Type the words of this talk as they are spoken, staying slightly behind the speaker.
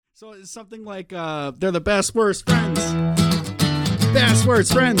So it's something like they're the best worst friends. Best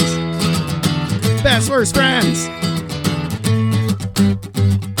worst friends. Best worst friends.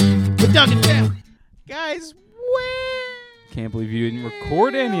 With Doug and Tim. Guys, Can't believe you didn't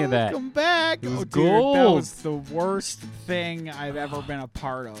record any of that. Welcome back. It was Dude, gold. that was the worst thing I've ever been a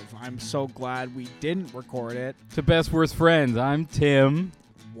part of. I'm so glad we didn't record it. To Best Worst Friends, I'm Tim.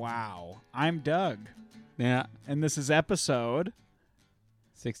 Wow. I'm Doug. Yeah. And this is episode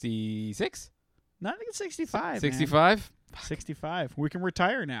 66? No, I think it's 65. 65? 65. We can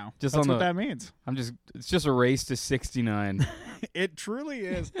retire now. Just That's on what that means. It's just a race to 69. It truly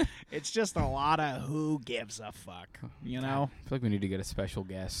is. It's just a lot of who gives a fuck, you know? I feel like we need to get a special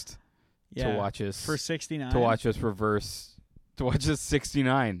guest Yeah. to watch us. For 69. To watch us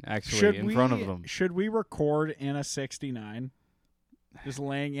 69, actually, in front of them. Should we record in a 69? Just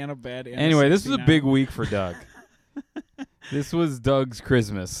laying in a bed in Anyway, a this was a 69? big week for Doug. This was Doug's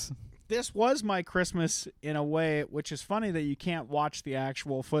Christmas. This was my Christmas in a way, which is funny that you can't watch the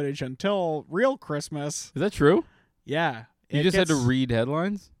actual footage until real Christmas. Is that true? Yeah. You just had to read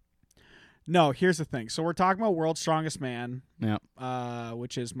headlines? No, here's the thing. So we're talking about World's Strongest Man, Yeah.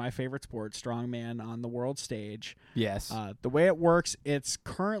 which is my favorite sport, strongman on the world stage. Yes. The way it works, it's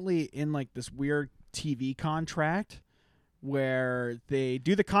currently in like this weird TV contract where they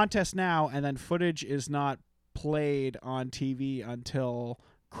do the contest now and then footage is not played on TV until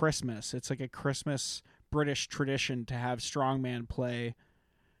Christmas. It's like a Christmas British tradition to have strongman play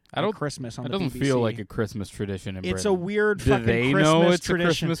at Christmas on the BBC. It doesn't feel like a Christmas tradition in Britain. It's a weird Do fucking they Christmas know it's tradition. a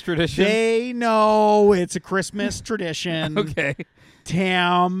Christmas tradition? They know it's a Christmas tradition. Okay.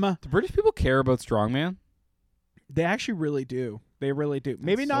 Tam. Do British people care about strongman? They actually really do. They really do.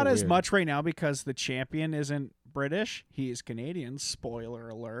 Maybe That's not so as weird. much right now because the champion isn't British. He's Canadian. Spoiler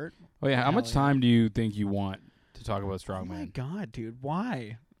alert. Oh, yeah. How Hell much yeah. time do you think you want to talk about Oh my strongman? God, dude.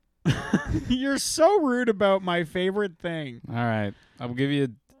 Why? You're so rude about my favorite thing. All right. I'll give you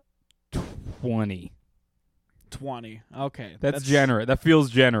 20. 20. Okay. That's generous. That feels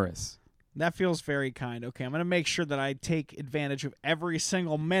generous. That feels very kind. Okay, I'm going to make sure that I take advantage of every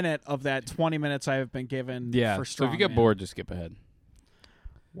single minute of that 20 minutes I have been given Yeah. for So if you get strongman. bored, just skip ahead.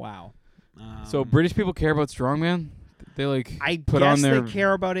 Wow. So British people care about strongman? They I put guess on their they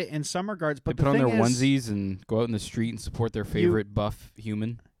care about it in some regards, but they put on the their thing is, onesies and go out in the street and support their favorite buff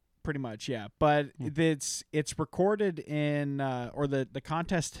human. pretty much, yeah. But it's recorded in, or the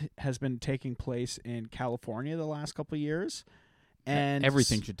contest has been taking place in California the last couple of years, and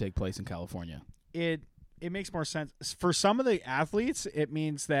Everything should take place in California. It makes more sense for some of the athletes. It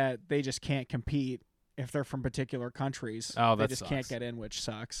means that they just can't compete if they're from particular countries. Oh, they that just sucks. can't get in, which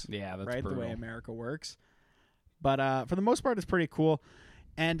sucks. Yeah, that's right, brutal. the way America works. But for the most part, it's pretty cool.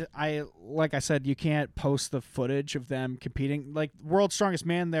 And like I said, you can't post the footage of them competing. Like World's Strongest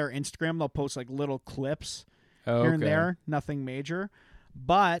Man, their Instagram, they'll post like little clips here and there, nothing major.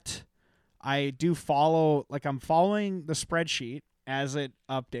 But I do follow, like I'm following the spreadsheet as it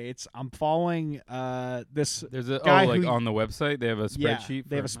updates. I'm following this There's a guy like who- on the website they have a spreadsheet. Yeah,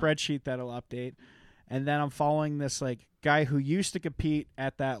 they have a spreadsheet that'll update. And then I'm following this like guy who used to compete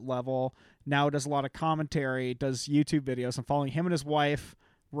at that level, now does a lot of commentary, does YouTube videos. I'm following him and his wife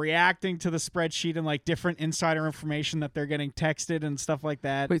reacting to the spreadsheet and like different insider information that they're getting texted and stuff like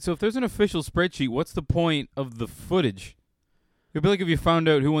that. Wait, so if there's an official spreadsheet, what's the point of the footage? It'd be like if you found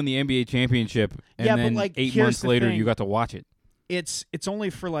out who won the NBA championship and Yeah, but, then like, 8 here's months the later thing. you got to watch it. It's only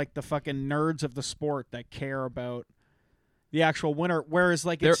for like the fucking nerds of the sport that care about the actual winner, whereas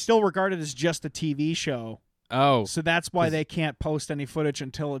like They're- it's still regarded as just a TV show. Oh. So that's why 'cause- they can't post any footage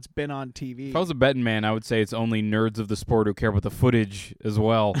until it's been on TV. If I was a betting man, I would say it's only nerds of the sport who care about the footage as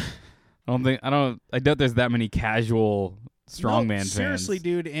well. I doubt there's that many casual strongman fans. Seriously,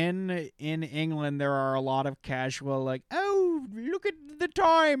 dude, in England there are a lot of casual like, oh, look at the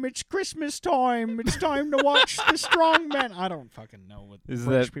time, it's Christmas time, it's time to watch the strongman. I don't fucking know what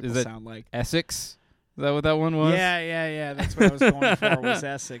British people sound like. Essex? Is that what that one was? Yeah. That's what I was going for. Was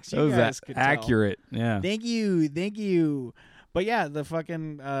Essex? You That guys was could tell. accurate. Yeah. Thank you. But yeah, the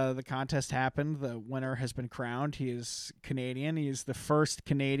fucking the contest happened. The winner has been crowned. He is Canadian. He is the first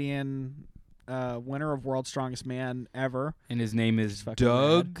Canadian winner of World's Strongest Man ever. And his name is fucking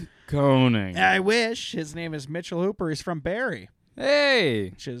Doug Koning. I wish. His name is Mitchell Hooper. He's from Barrie, Hey.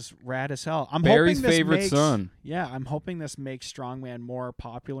 which is rad as hell. I'm Barry's hoping this favorite makes, son. Yeah, I'm hoping this makes strongman more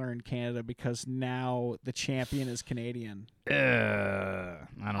popular in Canada because now the champion is Canadian. I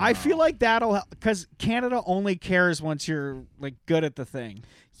don't know. I feel like that'll help because Canada only cares once you're like good at the thing.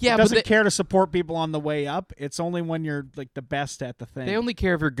 Yeah, it but doesn't care to support people on the way up. It's only when you're like the best at the thing. they only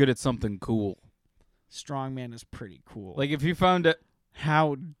care if you're good at something cool. Strongman is pretty cool. Like if you found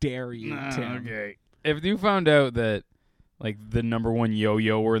How dare you, Tim? Okay. If you found out that like the number one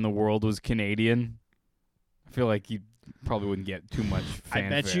yo-yoer in the world was Canadian, I feel like you probably wouldn't get too much fanfare. I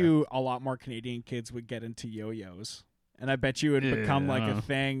bet you a lot more Canadian kids would get into yo-yos. And I bet you it would become like a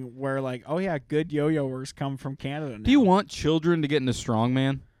thing where like, oh yeah, good yo-yoers come from Canada now. Do you want children to get into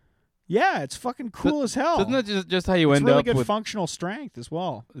strongman? Yeah, it's fucking cool as hell. Isn't that just how you it's end really up good with functional strength as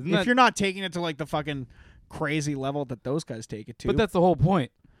well. Isn't If that- you're not taking it to like the fucking crazy level that those guys take it to. But that's the whole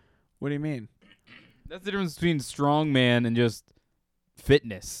point. What do you mean? That's the difference between strongman and just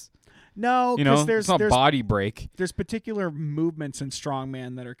fitness. No, You know, because it's not body break. there's particular movements in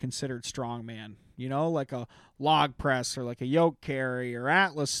strongman that are considered strongman. You know, like a log press or like a yoke carry or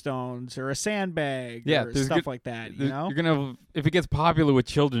Atlas stones or a sandbag or stuff like that. You know, you're gonna have, if it gets popular with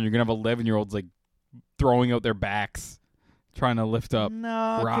children, you're gonna have 11-year-olds like throwing out their backs, trying to lift up.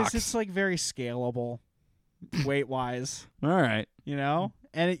 no, rocks. because it's like very scalable, weight wise. All right. You know,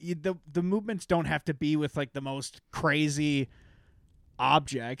 and the movements don't have to be with like the most crazy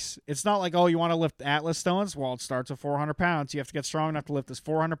objects. It's not like, oh, you want to lift Atlas stones? Well, it starts with 400 pounds. You have to get strong enough to lift this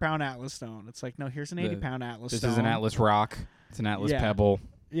 400-pound Atlas stone. It's like, no, here's an 80-pound Atlas stone. This is an Atlas rock. It's an Atlas pebble.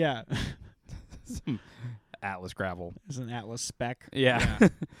 Yeah. Some Atlas gravel. It's an Atlas speck. Yeah.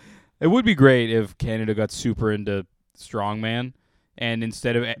 It would be great if Canada got super into strongman, and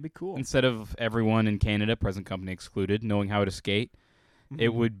instead of That'd be cool. instead of everyone in Canada, present company excluded, knowing how to skate,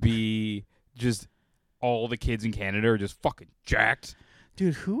 it would be just all the kids in Canada are just fucking jacked.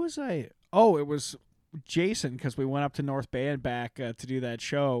 Dude, who was I? Oh, it was Jason, because we went up to North Bay and back to do that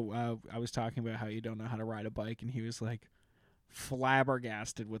show. I was talking about how you don't know how to ride a bike, and he was like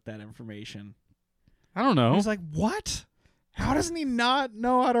flabbergasted with that information. I don't know. He was like, what? How doesn't he not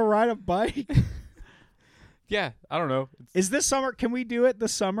know how to ride a bike? Yeah, I don't know. Is this summer? Can we do it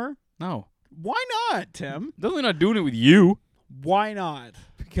this summer? No. Why not, Tim? Definitely not doing it with you. Why not?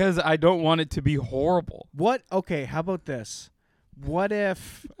 Because I don't want it to be horrible. What? Okay, how about this? What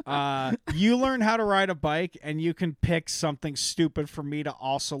if you learn how to ride a bike and you can pick something stupid for me to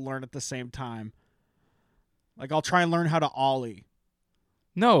also learn at the same time? Like, I'll try and learn how to ollie.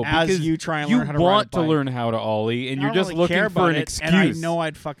 No, as because you try and learn how to ride a want to bike. learn how to ollie, and I you're don't just really looking care for about an it, excuse. And I know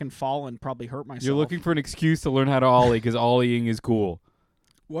I'd fucking fall and probably hurt myself. You're looking for an excuse to learn how to ollie because ollieing is cool.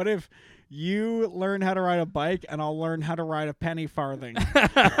 What if you learn how to ride a bike and I'll learn how to ride a penny farthing?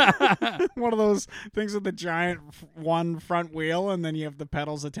 One of those things with the giant one front wheel, and then you have the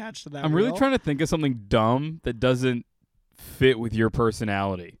pedals attached to that I'm wheel. really trying to think of something dumb that doesn't fit with your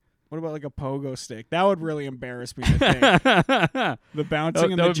personality. What about like a pogo stick? That would really embarrass me, I think. The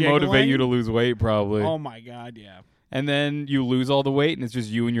bouncing and that the would jiggling. motivate you to lose weight, probably. Oh my god, yeah. And then you lose all the weight, and it's just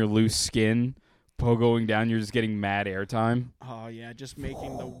you and your loose skin pogoing down. You're just getting mad airtime. Oh yeah, just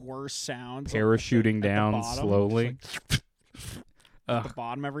making the worst sounds. Parachuting at the down bottom. slowly. At the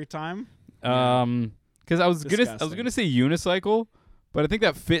bottom every time. Because I was Disgusting. gonna say unicycle, but I think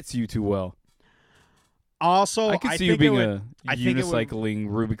that fits you too well. Also, I could see you think being it would, a I think it would- unicycling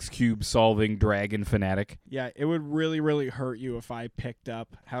Rubik's Cube solving dragon fanatic. Yeah, it would really, really hurt you if I picked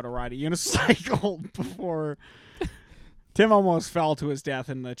up how to ride a unicycle before Tim almost fell to his death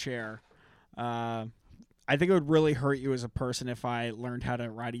in the chair. I think it would really hurt you as a person if I learned how to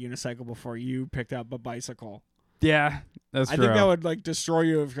ride a unicycle before you picked up a bicycle. Yeah, that's I true. think that would like destroy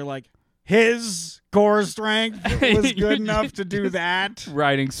you if you're like, his core strength was good enough to do that.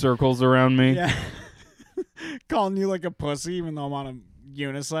 Riding circles around me. Yeah. Calling you like a pussy even though I'm on a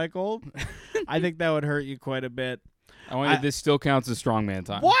unicycle. I think that would hurt you quite a bit. This still counts as strongman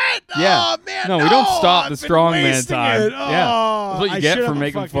time. What? Yeah. Oh, man, No, we don't stop I've the been strongman wasting time. it. Yeah. Oh, That's what you I get should for have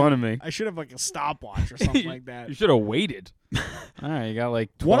making fun of me. I should have like a stopwatch or something like that. You should have waited. All right, you got like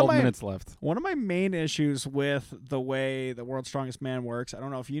One of 12 my- minutes left. One of my main issues with the way the World's Strongest Man works, I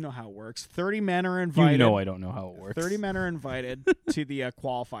don't know if you know how it works. 30 men are invited. You know I don't know how it works. 30 men are invited to the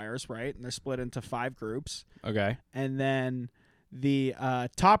qualifiers, right? And they're split into 5 groups. Okay. And then the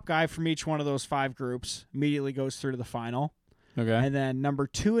top guy from each one of those 5 groups immediately goes through to the final. Okay. And then number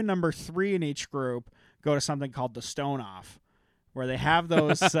 2 and number 3 in each group go to something called the stone off, where they have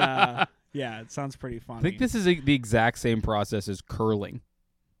those. Yeah, it sounds pretty funny. I think this is the exact same process as curling.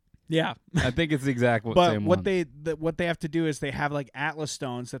 Yeah, I think it's the exact but same what one. what they have to do is they have like Atlas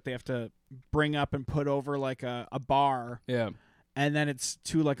stones that they have to bring up and put over like a bar, Yeah. and then it's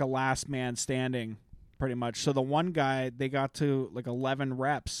to like a last man standing, pretty much. So the one guy, they got to like 11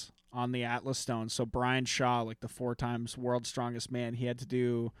 reps on the Atlas stone. So Brian Shaw, like the 4 times world's strongest man, he had to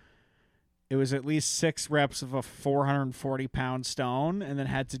do. It was at least 6 reps of a 440-pound stone, and then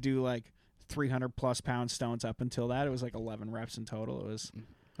had to do like 300-plus pound stones up until that. It was like 11 reps in total. It was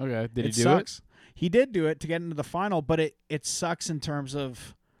Okay. Did he do sucks. He did do it to get into the final, but it sucks in terms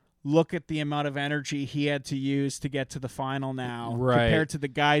of look at the amount of energy he had to use to get to the final now compared to the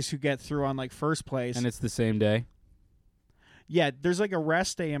guys who get through on like first place. And it's the same day? Yeah, there's like a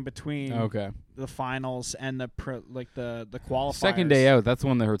rest day in between the finals and the qualifiers. Second day out, that's the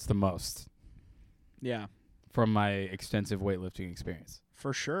one that hurts the most. Yeah. From my extensive weightlifting experience.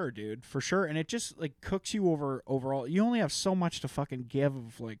 For sure, dude. For sure. And it just like cooks you overall. You only have so much to fucking give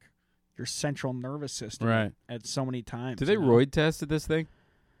of like your central nervous system at so many times. Do they roid test at this thing?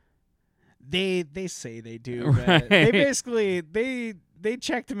 They say they do. But they basically they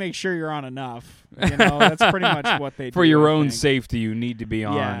check to make sure you're on enough. You know, that's pretty much what they do. For your own safety, you need to be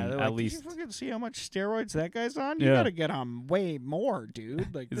on at least. You fucking see how much steroids that guy's on? You gotta get on way more,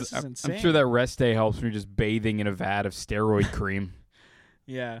 dude. Like this is insane. I'm sure that rest day helps when you're just bathing in a vat of steroid cream.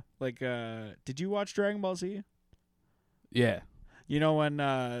 Yeah. Like did you watch Dragon Ball Z? Yeah. You know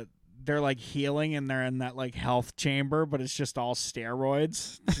when they're like healing and they're in that like health chamber, but it's just all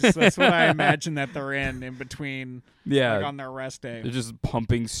steroids. That's what I imagine that they're in between. Yeah, like on their rest day. They're just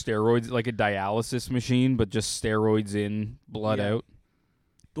pumping steroids like a dialysis machine, but just steroids in, blood out.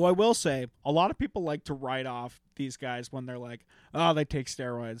 Though I will say, a lot of people like to write off these guys when they're like, "Oh, they take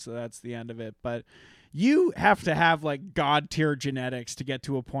steroids, so that's the end of it." But you have to have like god tier genetics to get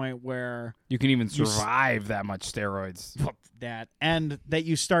to a point where you can even survive that much steroids. And that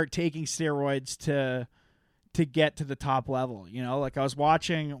you start taking steroids to get to the top level. You know, like I was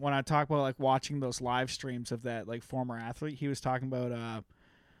watching when I talk about like watching those live streams of that like former athlete. He was talking about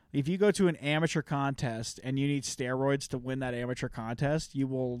if you go to an amateur contest and you need steroids to win that amateur contest, you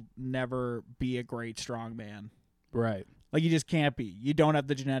will never be a great strongman. Right. Like, you just can't be. You don't have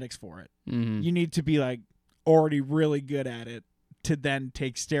the genetics for it. Mm-hmm. You need to be, like, already really good at it to then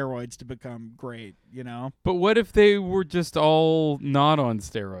take steroids to become great, you know? But what if they were just all not on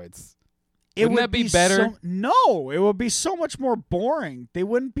steroids? Wouldn't that be better? No, it would be so much more boring. They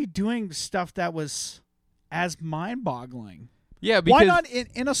wouldn't be doing stuff that was as mind-boggling. Yeah, because... Why not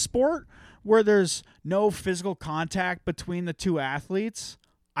in a sport where there's no physical contact between the two athletes?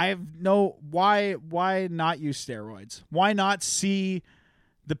 I have why not use steroids? Why not see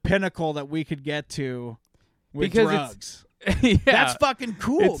the pinnacle that we could get to with drugs? That's fucking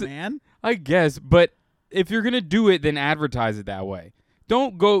cool, man. I guess, but if you're going to do it, then advertise it that way.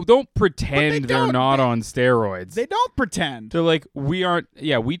 Don't pretend they're not on steroids. They don't pretend. They're like,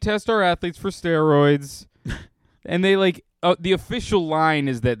 we test our athletes for steroids. And they like, the official line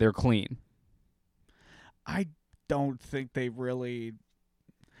is that they're clean. I don't think they really...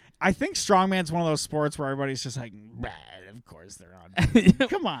 I think strongman's one of those sports where everybody's just like, of course they're on.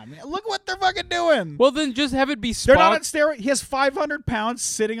 Come on, man. Look what they're fucking doing. Well, then just have it be They're not on steroids. He has 500 pounds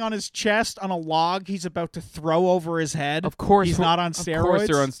sitting on his chest on a log he's about to throw over his head. Of course. He's not on steroids. Of course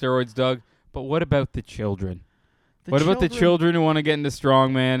they're on steroids, Doug. But what about the children? What about the children who want to get into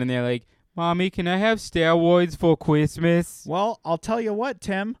strongman and they're like, Mommy, can I have steroids for Christmas? Well, I'll tell you what,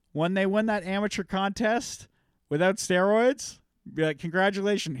 Tim. When they win that amateur contest without steroids... Be like,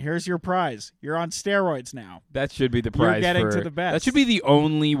 congratulations, here's your prize. You're on steroids now. That should be the prize. You're getting to the best. That should be the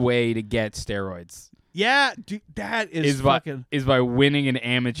only way to get steroids. Yeah, dude, that is fucking... Is by winning an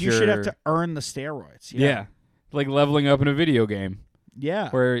amateur... You should have to earn the steroids. Yeah. Like leveling up in a video game.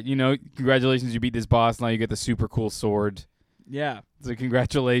 Yeah. Where, congratulations, you beat this boss, now you get the super cool sword. Yeah. So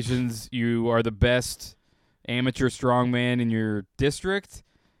congratulations, you are the best amateur strongman in your district.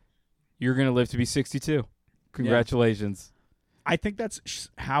 You're going to live to be 62. Congratulations. Yeah. I think that's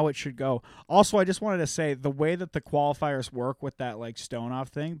how it should go. Also, I just wanted to say the way that the qualifiers work with that like stone off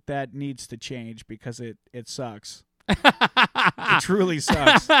thing, that needs to change because it sucks. It truly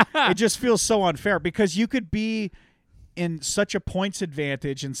sucks. It just feels so unfair because you could be in such a points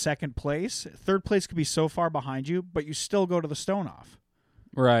advantage in second place. Third place could be so far behind you, but you still go to the stone off.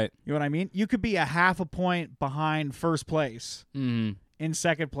 Right. You know what I mean? You could be a half a point behind first place in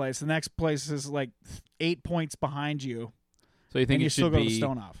second place. The next place is like 8 points behind you. So you think it should be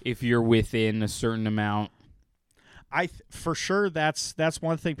stone off. If you're within a certain amount? For sure that's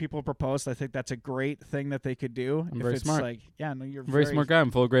one thing people proposed. I think that's a great thing that they could do. I'm very smart. Like, yeah, no, you're very smart guy.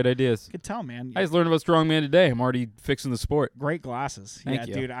 I'm full of great ideas. You can tell, man. I just learned about strongman today. I'm already fixing the sport. Great glasses. Thank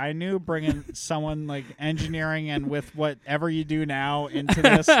you. Dude. I knew bringing someone like engineering and with whatever you do now into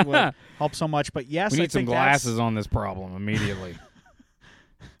this would help so much. But yes, we need some glasses on this problem immediately.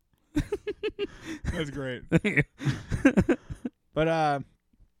 That's great. But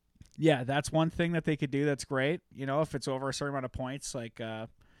yeah, that's one thing that they could do that's great. If it's over a certain amount of points, like do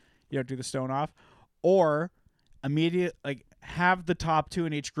the stone off, or have the top two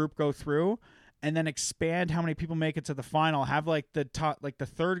in each group go through, and then expand how many people make it to the final. Have like the top, like the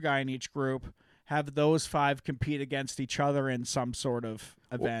third guy in each group. Have those 5 compete against each other in some sort of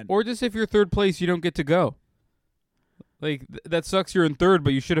event. Or just if you're third place, you don't get to go. Like, that sucks you're in third,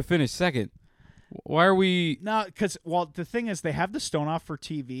 but you should have finished second. Why are we... No, because, well, the thing is, they have the stone off for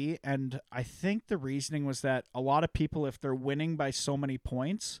TV, and I think the reasoning was that a lot of people, if they're winning by so many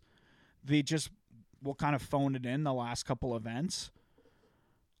points, they just will kind of phone it in the last couple events.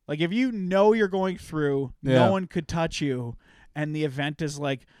 Like, if you know you're going through, no one could touch you, and the event is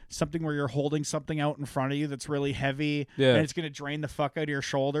like something where you're holding something out in front of you that's really heavy, and it's going to drain the fuck out of your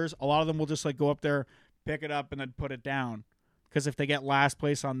shoulders, a lot of them will just like go up there, pick it up, and then put it down. Because if they get last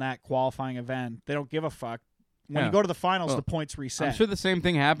place on that qualifying event, they don't give a fuck. When you go to the finals, the points reset. I'm sure the same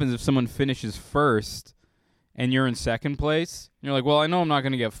thing happens if someone finishes first and you're in second place. You're like, well, I know I'm not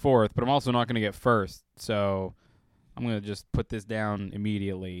going to get fourth, but I'm also not going to get first. So I'm going to just put this down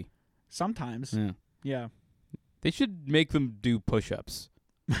immediately. Sometimes. Yeah. They should make them do push-ups.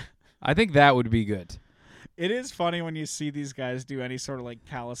 I think that would be good. It is funny when you see these guys do any sort of like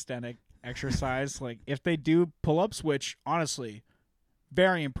calisthenic exercise. Like if they do pull-ups, which honestly,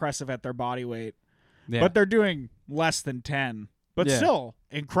 very impressive at their body weight, but they're doing less than 10. But still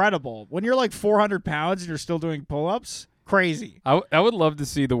incredible. When you're like 400 pounds and you're still doing pull-ups, crazy. I would love to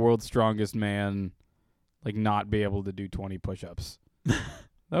see the world's strongest man like not be able to do 20 push-ups.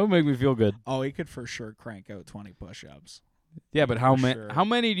 That would make me feel good. Oh, he could for sure crank out 20 push-ups. Yeah, but how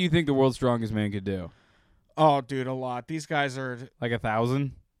many do you think the world's strongest man could do? Oh, dude, a lot. These guys are like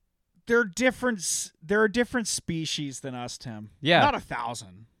 1,000. They're different. They're a different species than us, Tim. Yeah, not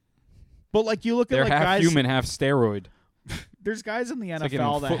 1,000. But like you look they're at like half guys, human, half steroid. There's guys in the NFL like in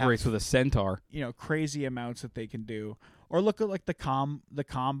a that foot have race with a centaur. Crazy amounts that they can do. Or look at like the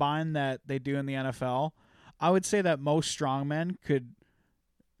combine that they do in the NFL. I would say that most strongmen could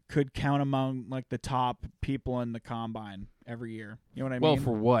count among like the top people in the combine every year. You know what I mean? Well,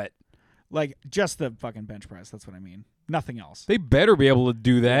 for what? Like just the fucking bench press. That's what I mean. Nothing else. They better be able to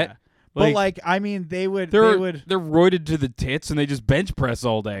do that. Yeah. But like, I mean, they're roided to the tits and they just bench press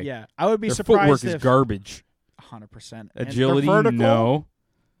all day. Yeah, I would be Their surprised. Footwork if is garbage. 100%. Agility, vertical,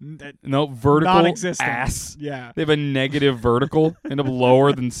 no vertical non-existent. ass. Yeah, they have a negative vertical, end up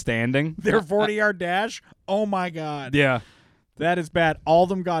lower than standing. Their 40-yard dash. Oh my god. Yeah, that is bad. All of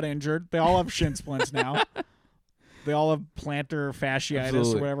them got injured. They all have shin splints now. They all have plantar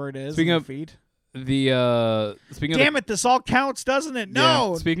fasciitis or whatever it is. Speaking of feet. Damn it, this all counts, doesn't it?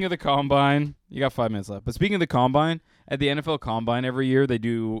 No. Yeah. Speaking of the combine, you got 5 minutes left. But speaking of the combine, at the NFL Combine every year they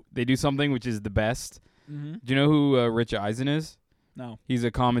do something which is the best. Mm-hmm. Do you know who Rich Eisen is? No. He's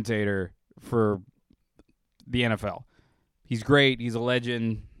a commentator for the NFL. He's great. He's a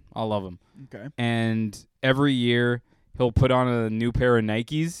legend. I love him. Okay. And every year he'll put on a new pair of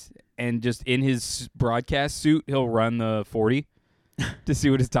Nikes and just in his broadcast suit he'll run the 40 to see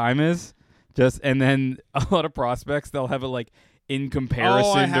what his time is. And then a lot of prospects, they'll have it like in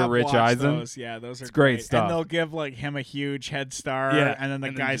comparison to Rich Eisen. Those. Yeah, those are it's great stuff. And they'll give like him a huge head start, and then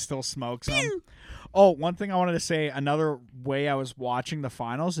the guy still smokes pew! him. Oh, one thing I wanted to say, another way I was watching the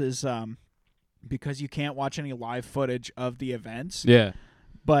finals is because you can't watch any live footage of the events. Yeah.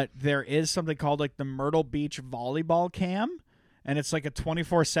 But there is something called like the Myrtle Beach volleyball cam, and it's like a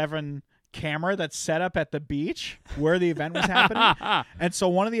 24/7 camera that's set up at the beach where the event was happening. And so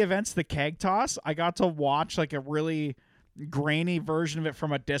one of the events, the keg toss, I got to watch like a really grainy version of it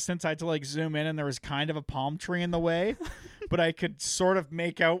from a distance. I had to like zoom in and there was kind of a palm tree in the way, but I could sort of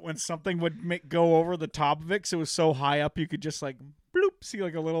make out when something would go over the top of it because it was so high up you could just like bloop, see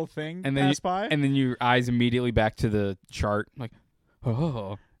like a little thing pass by. And then your eyes immediately back to the chart like,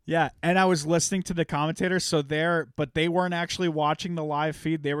 oh. Yeah, and I was listening to the commentators, but they weren't actually watching the live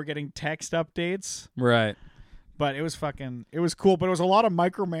feed. They were getting text updates. Right. But it was cool, but it was a lot of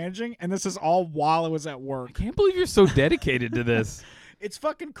micromanaging, and this is all while I was at work. I can't believe you're so dedicated to this. It's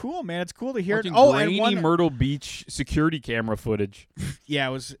fucking cool, man. It's cool to hear it. Oh, and Myrtle Beach security camera footage. Yeah,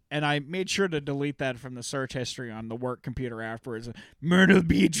 it was, and I made sure to delete that from the search history on the work computer afterwards. Myrtle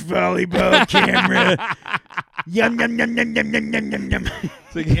Beach volleyball camera. Yum yum yum yum yum yum yum yum yum.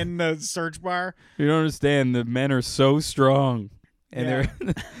 It's like in the search bar. You don't understand. The men are so strong, and they're.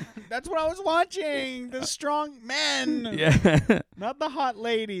 That's what I was watching. The strong men. Yeah. Not the hot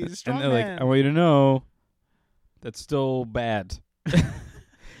ladies. Strong and men. Like, I want you to know, that's still bad.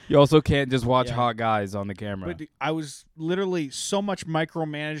 You also can't just watch hot guys on the camera. But I was literally so much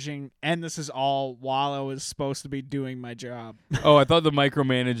micromanaging, and this is all while I was supposed to be doing my job. Oh, I thought the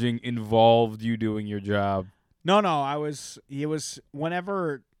micromanaging involved you doing your job. No, it was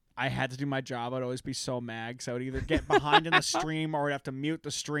whenever I had to do my job, I'd always be so mad because I would either get behind in the stream or I'd have to mute the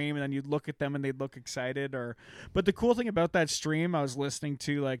stream, and then you'd look at them and they'd look excited. But the cool thing about that stream I was listening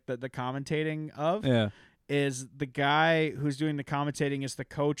to, like the commentating of, is the guy who's doing the commentating is the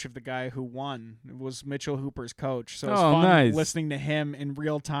coach of the guy who won. It was Mitchell Hooper's coach. So it was fun listening to him in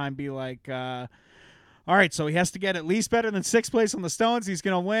real time be like, all right, so he has to get at least better than 6th place on the Stones. He's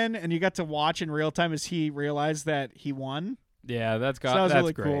going to win. And you got to watch in real time as he realized that he won. Yeah, that was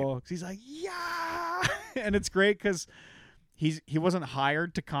really great. Cool. He's like, yeah. And it's great because he wasn't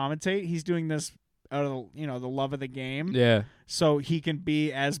hired to commentate. He's doing this out of the love of the game. Yeah. So he can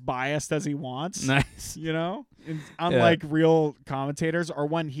be as biased as he wants. Nice. Unlike real commentators, or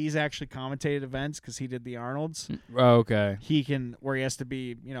when he's actually commentated events, because he did the Arnolds. Oh, okay. Where he has to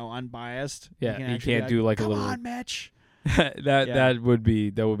be, Yeah, unbiased. he can't do like a little. Come on, Mitch. that would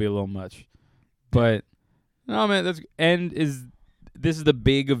be a little much. But no, man, this is the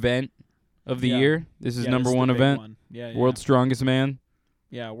big event of the year. This is number one event. One. Yeah. World's Strongest Man.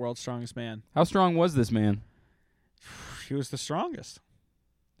 Yeah, World's Strongest Man. How strong was this man? He was the strongest.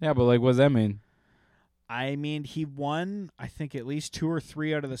 Yeah, but what does that mean? I mean, he won, I think, at least 2 or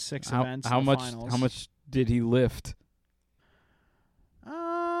 3 out of the 6 events in the finals. How much did he lift?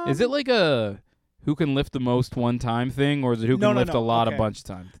 Is it like a who can lift the most one time thing, or is it who can lift a lot a bunch of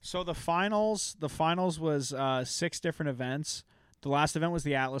times? So the finals was 6 different events. The last event was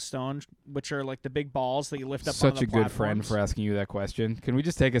the Atlas Stone, which are like the big balls that you lift up on the platforms. Such a good friend for asking you that question. Can we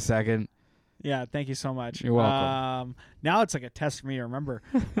just take a second? Yeah, thank you so much. You're welcome. Now it's like a test for me to remember.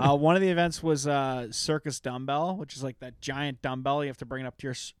 One of the events was circus dumbbell, which is like that giant dumbbell. You have to bring it up to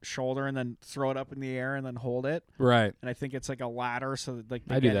your shoulder and then throw it up in the air and then hold it. Right. And I think it's like a ladder, so that they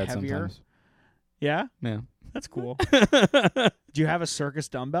I get do that heavier. sometimes. Yeah? Yeah. That's cool. Do you have a circus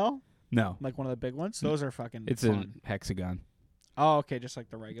dumbbell? No. Like one of the big ones? Those are fucking It's fun. a hexagon. Oh, okay, just like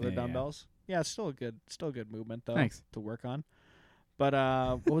the regular Yeah. dumbbells. Yeah, it's still a good movement though. Thanks. To work on. But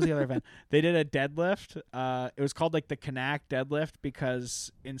what was the other event? They did a deadlift. It was called like the Knack deadlift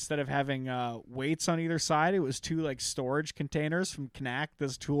because instead of having weights on either side, it was 2 like storage containers from Knack,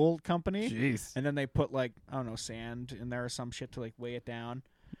 this tool company. Jeez. And then they put like, I don't know, sand in there or some shit to like weigh it down.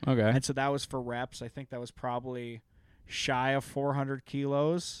 Okay. And so that was for reps. I think that was probably shy of 400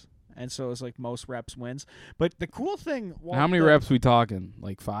 kilos. And so it was like most reps wins. But the cool thing... How many reps we talking?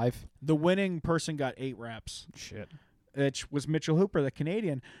 Like 5? The winning person got 8 reps. Shit. Which was Mitchell Hooper, the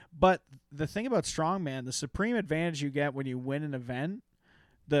Canadian. But the thing about Strongman, the supreme advantage you get when you win an event,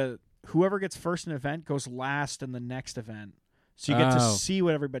 whoever gets first in an event goes last in the next event. So you get to see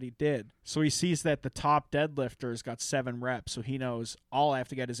what everybody did. So he sees that the top deadlifter's got 7 reps. So he knows all I have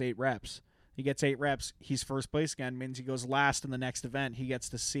to get is 8 reps. He gets 8 reps. He's first place again. Means he goes last in the next event. He gets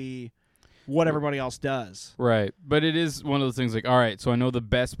to see what everybody else does. Right. But it is one of those things like, all right, so I know the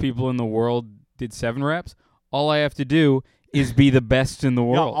best people in the world did 7 reps. All I have to do is be the best in the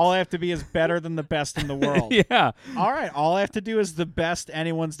world. Yeah, all I have to be is better than the best in the world. Yeah. All right. All I have to do is the best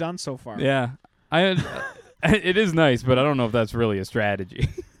anyone's done so far. Yeah. It is nice, but I don't know if that's really a strategy.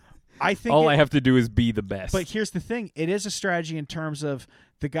 I think all I have to do is be the best. But here's the thing. It is a strategy in terms of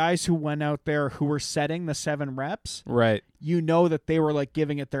the guys who went out there who were setting the 7 reps. Right. You know that they were like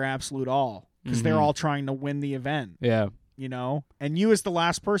giving it their absolute all because they're all trying to win the event. Yeah. And you as the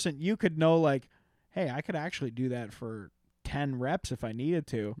last person, you could know like, hey, I could actually do that for 10 reps if I needed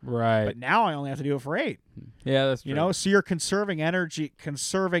to. Right. But now I only have to do it for 8. Yeah, that's true. So you're conserving energy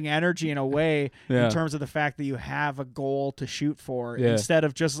in a way in terms of the fact that you have a goal to shoot for instead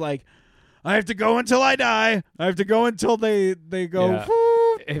of just like, I have to go until I die. I have to go until they go. Yeah.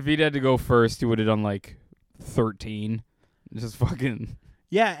 If he'd had to go first, he would have done like 13. Just fucking.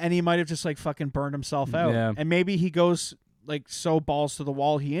 Yeah, and he might have just like fucking burned himself out. Yeah. And maybe he goes like so balls to the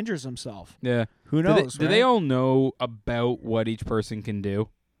wall he injures himself. Yeah. Who knows? Do they all know about what each person can do?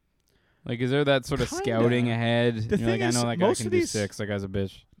 Like, is there that sort of scouting ahead? The thing is, I know that guy can do 6. That guy's a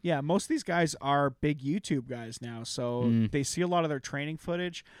bitch. Yeah, most of these guys are big YouTube guys now, so they see a lot of their training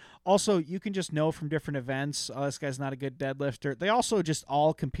footage. Also, you can just know from different events, this guy's not a good deadlifter. They also just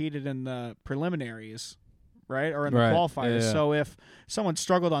all competed in the preliminaries, right? Or in the qualifiers. Yeah. So if someone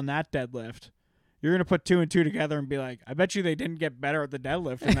struggled on that deadlift, you're going to put 2 and 2 together and be like, I bet you they didn't get better at the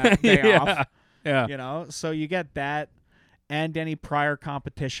deadlift in that day off. Yeah. So you get that and any prior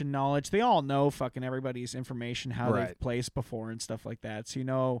competition knowledge. They all know fucking everybody's information, how they've placed before and stuff like that. So you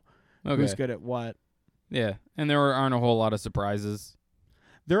know who's good at what. Yeah, and there aren't a whole lot of surprises.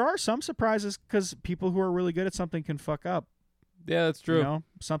 There are some surprises because people who are really good at something can fuck up. Yeah, that's true.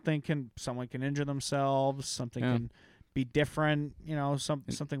 Someone can injure themselves. Something can be different.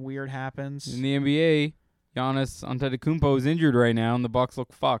 Something weird happens. In the NBA, Giannis Antetokounmpo is injured right now, and the Bucks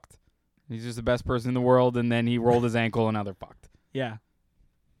look fucked. He's just the best person in the world, and then he rolled his ankle, and now they're fucked. Yeah.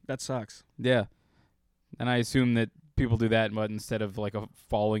 That sucks. Yeah. And I assume that people do that, but instead of like a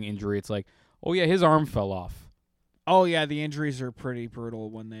falling injury, it's like, oh, yeah, his arm fell off. Oh, yeah, the injuries are pretty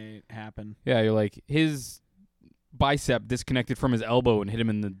brutal when they happen. Yeah, you're like, his bicep disconnected from his elbow and hit him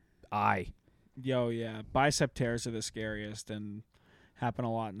in the eye. Yo, yeah. Bicep tears are the scariest and happen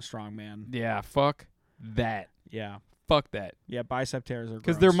a lot in strongman. Yeah, fuck that. Yeah. Fuck that. Yeah, bicep tears are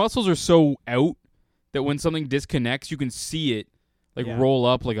Because gross. their muscles are so out that when something disconnects, you can see it like roll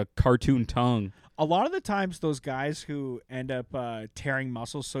up like a cartoon tongue. A lot of the times those guys who end up tearing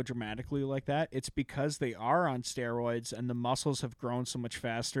muscles so dramatically like that, it's because they are on steroids and the muscles have grown so much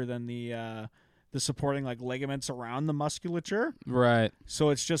faster than the supporting like ligaments around the musculature. Right. So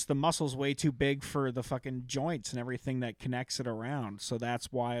it's just the muscle's way too big for the fucking joints and everything that connects it around. So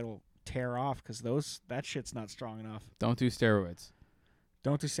that's why it'll tear off, because that shit's not strong enough. Don't do steroids.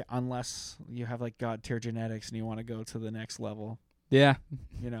 Don't do unless you have like god tier genetics and you want to go to the next level. Yeah.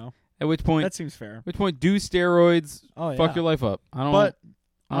 You know. At which point? That seems fair. At which point, do steroids. Oh, fuck yeah. your life up. I don't. But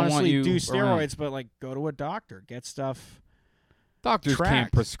I don't want honestly, you do steroids, around. but like go to a doctor, get stuff. Doctors can't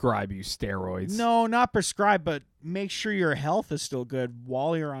tracked. prescribe you steroids. No, not prescribed, but make sure your health is still good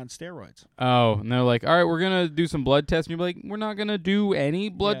while you're on steroids. Oh, and they're like, all right, we're gonna do some blood tests, and you're like, we're not gonna do any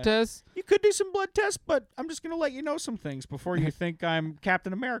blood tests. You could do some blood tests, but I'm just gonna let you know some things before you think I'm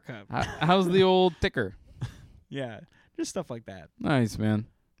Captain America. How's the old ticker? Yeah, just stuff like that. Nice, man.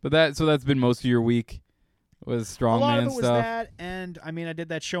 But that's been most of your week. Was strongman a lot of it was stuff. that, and I mean, I did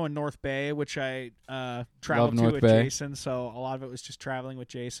that show in North Bay, which I traveled to North with Bay. Jason. So a lot of it was just traveling with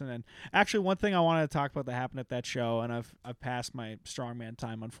Jason. And actually, one thing I wanted to talk about that happened at that show, and I've passed my strongman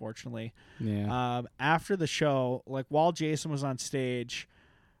time, unfortunately. Yeah. After the show, like while Jason was on stage,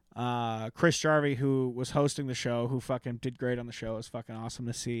 Chris Jarvie, who was hosting the show, who fucking did great on the show, it was fucking awesome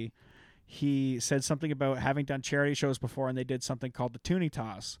to see. He said something about having done charity shows before, and they did something called the Toonie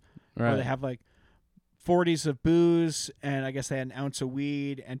Toss, where they have like 40s of booze, and I guess they had an ounce of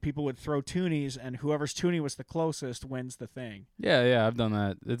weed, and people would throw toonies, and whoever's toonie was the closest wins the thing. Yeah, I've done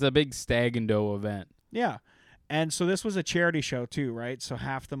that. It's a big stag and doe event. Yeah. And so this was a charity show too, right? So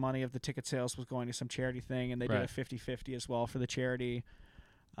half the money of the ticket sales was going to some charity thing, and they did a 50-50 as well for the charity,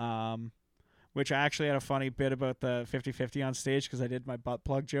 which I actually had a funny bit about the 50-50 on stage because I did my butt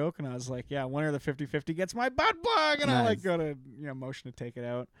plug joke, and I was like, yeah, winner of the 50-50 gets my butt plug, and I like go to motion to take it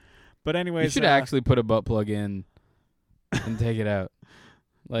out. But anyways, you should actually put a butt plug in and take it out,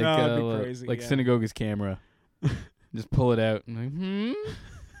 like no, it'd be crazy, like Synagogue's camera. Just pull it out. And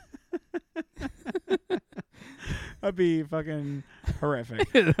that'd be fucking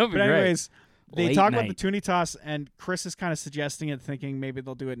horrific. That'd be But anyways, they Late talk about night. the Toonie Toss, and Chris is kind of suggesting it, thinking maybe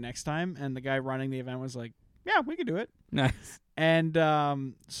they'll do it next time. And the guy running the event was like, "Yeah, we can do it." Nice. And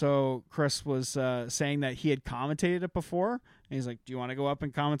so Chris was saying that he had commentated it before. And he's like, "Do you want to go up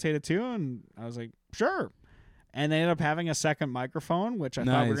and commentate it too?" And I was like, "Sure." And they ended up having a second microphone, which I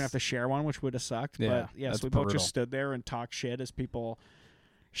thought we were going to have to share one, which would have sucked. Yeah, but yeah, so we both just stood there and talked shit as people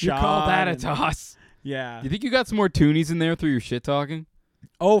You shot. call that a and- toss? Yeah. You think you got some more toonies in there through your shit talking?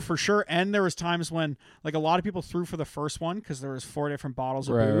 Oh, for sure. And there was times when like a lot of people threw for the first one because there was 4 different bottles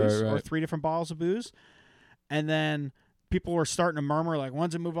of booze or 3 different bottles of booze. And then people were starting to murmur like,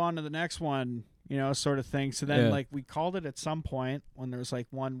 when's it move on to the next one? Sort of thing. So then like we called it at some point when there was like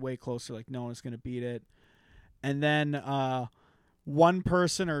one way closer, like no one's going to beat it. And then one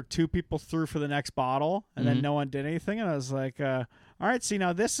person or 2 people threw for the next bottle, and then no one did anything. And I was like, all right, see,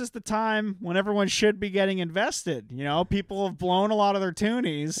 now this is the time when everyone should be getting invested. People have blown a lot of their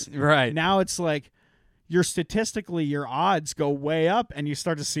toonies. Right. Now it's like your odds go way up, and you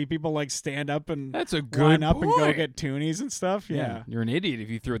start to see people like stand up and That's a good line up and go point. get toonies and stuff. Yeah. You're an idiot if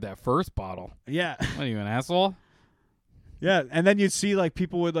you threw that first bottle. Yeah. What are you, an asshole? Yeah, and then you'd see like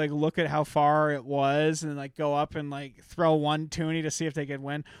people would like look at how far it was and like go up and like throw one toonie to see if they could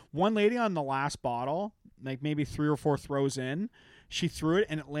win. One lady on the last bottle, like maybe 3 or 4 throws in, she threw it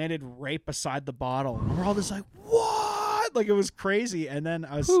and it landed right beside the bottle. And we're all just like, what? Like it was crazy. And then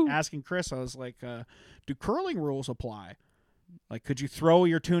I was asking Chris, I was like, do curling rules apply? Like, could you throw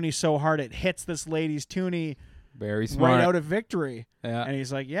your toonie so hard it hits this lady's toonie Very smart. right out of victory? Yeah. And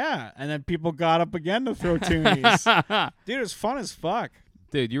he's like, yeah. And then people got up again to throw toonies. Dude, it was fun as fuck.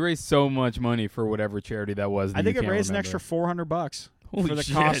 Dude, you raised so much money for whatever charity that was. I think it you can't raised an remember. extra $400 Holy for the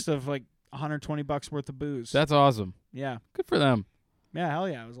shit. cost of like $120 worth of booze. That's awesome. Yeah. Good for them. Yeah, hell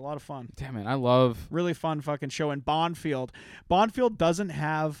yeah. It was a lot of fun. Damn it, I love. Really fun fucking show in Bondfield. Bondfield doesn't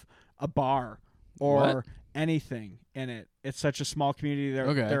have a bar or What? anything in it. It's such a small community.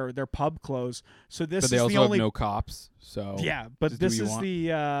 Okay. Their pub closed. So this But they is also the only have no cops. So yeah. But just do this what you is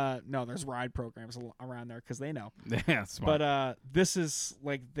want. the no. There's ride programs around there because they know. Yeah, smart. But this is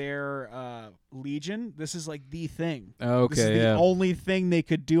like their Legion. This is like the thing. Okay, This is the yeah. only thing they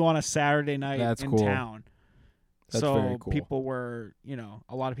could do on a Saturday night That's in cool. town. That's so very cool. people were,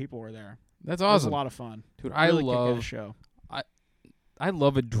 a lot of people were there. That's It was a awesome. lot of fun. Dude, Really kick-ass show. I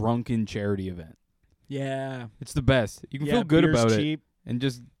love a drunken charity event. Yeah. It's the best. You can feel good beer's about it. cheap. And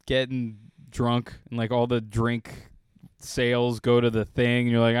just getting drunk and like all the drink sales go to the thing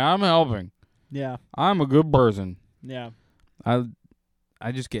and you're like, I'm helping. Yeah. I'm a good person. Yeah.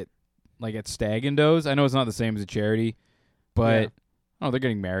 I just get like at Stag and Does. I know it's not the same as a charity, but they're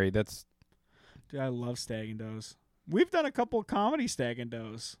getting married. That's Dude, I love Stag and Does. We've done a couple comedy Stag and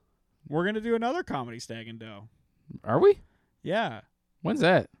Does. We're gonna do another comedy Stag and Doe. Are we? Yeah. When's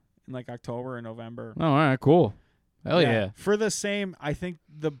that? In like October or November. Oh, all right, cool. Hell yeah. For the same, I think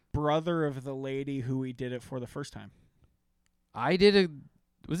the brother of the lady who we did it for the first time.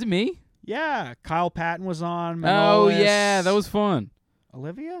 Was it me? Yeah. Kyle Patton was on. Oh Manolis. yeah, that was fun.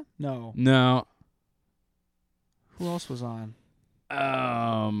 Olivia? No. No. Who else was on?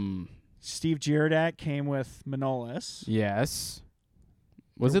 Steve Girodak came with Manolis. Yes.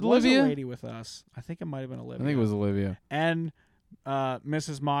 Was There it Olivia? Was a lady with us. I think it might have been Olivia. I think it was Olivia. And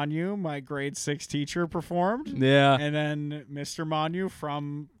Mrs. Monu, my grade 6 teacher, performed. Yeah. And then Mr. Monu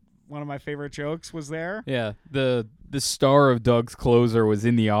from one of my favorite jokes was there. Yeah. The star of Doug's Closer was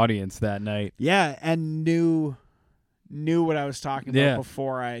in the audience that night. Yeah, and knew what I was talking about Yeah.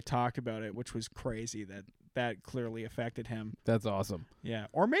 before I talked about it, which was crazy that clearly affected him. That's awesome. Yeah.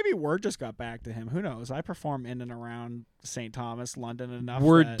 Or maybe word just got back to him. Who knows? I perform in and around St. Thomas, London enough.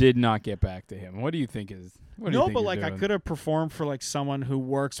 Word did not get back to him. What do you think is? What do you No, think but you're like I doing? could have performed for like someone who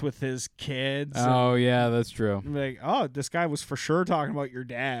works with his kids. Oh yeah, that's true. And be like, oh, this guy was for sure talking about your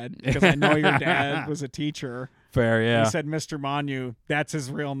dad because I know your dad was a teacher. Fair, yeah. He said Mr. Monu, that's his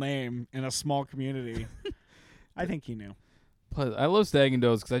real name in a small community. I think he knew. Plus, I love Stag and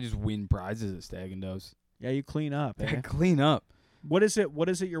Does because I just win prizes at Stag and Does. Yeah, you clean up. I Eh? clean up. What is it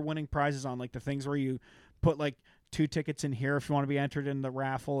you're winning prizes on? Like the things where you put like 2 tickets in here if you want to be entered in the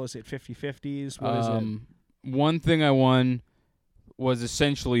raffle? Is it 50-50s? What is it? One thing I won was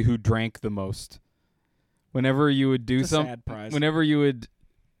essentially who drank the most. Whenever you would do It's a something, sad prize. whenever you would,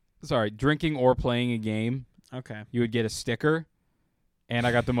 drinking or playing a game, Okay. you would get a sticker, and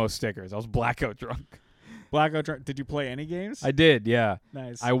I got the most stickers. I was blackout drunk. Blackout drunk. Did you play any games? I did, yeah.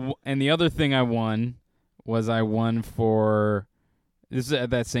 Nice. And the other thing I won was I won for this is at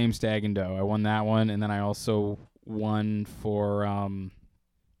that same Stag and Doe. I won that one, and then I also won for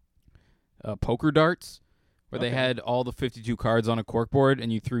poker darts, where they Okay. had all the 52 cards on a corkboard,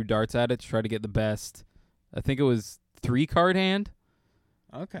 and you threw darts at it to try to get the best. I think it was 3-card hand.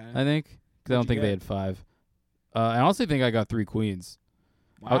 Okay. I think 'cause I don't What'd you think they get? had 5. I honestly think I got 3 queens.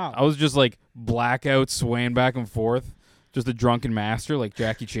 Wow. I was just like blackout swaying back and forth, just a drunken master like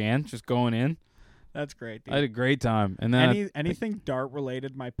Jackie Chan, just going in. That's great, dude. I had a great time, and then Anything dart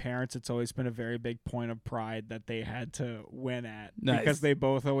related, my parents, it's always been a very big point of pride that they had to win at Nice. because they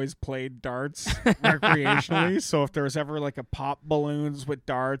both always played darts recreationally. So if there was ever like a pop balloons with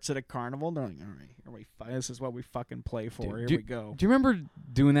darts at a carnival, they're like, all right, this is what we fucking play for. Dude, Here we go. Do you remember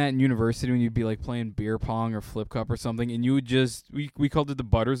doing that in university when you'd be like playing beer pong or flip cup or something, and you would just we called it the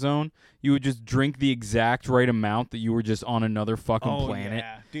butter zone. You would just drink the exact right amount that you were just on another fucking planet.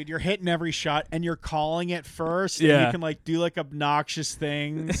 Yeah, dude, you're hitting every shot and you're calling it first. Yeah. And you can like do like obnoxious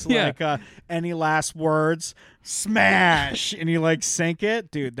things Yeah. like any last words, smash, and you like sink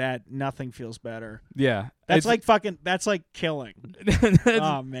it, dude. That nothing feels better. Yeah, That's like killing.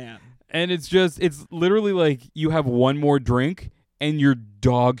 Oh man. And it's literally like you have one more drink and you're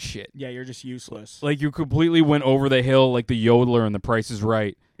dog shit. Yeah, you're just useless. Like you completely went over the hill like the yodeler and The Price is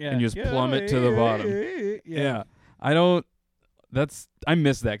Right, Yeah. and you just plummet to the bottom. Yeah. I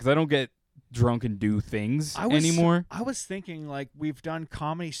miss that because I don't get drunk and do things anymore. I was thinking like we've done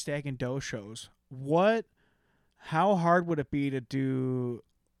comedy Stag and Doe shows. How hard would it be to do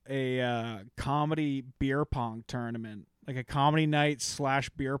a comedy beer pong tournament? Like a comedy night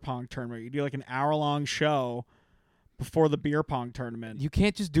 / beer pong tournament. You do like an hour-long show before the beer pong tournament. You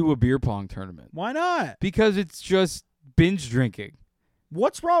can't just do a beer pong tournament Why not? because it's just binge drinking.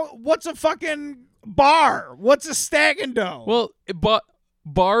 What's wrong? What's a fucking bar? What's a Stag and Doe? Well, but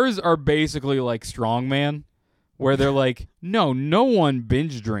bars are basically like Strongman, where they're like, no one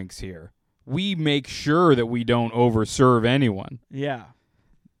binge drinks here. We make sure that we don't overserve anyone. yeah.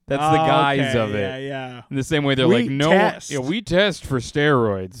 That's the guise okay. of it. Yeah, yeah. In the same way they're We like, no, test. yeah, we test for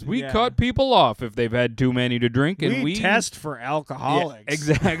steroids. We Yeah. cut people off if they've had too many to drink, and We test for alcoholics. Yeah,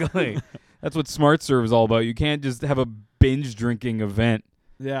 exactly. That's what Smart Serve is all about. You can't just have a binge drinking event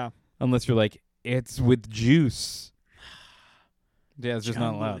Yeah. unless you're like, it's with juice. Yeah, it's just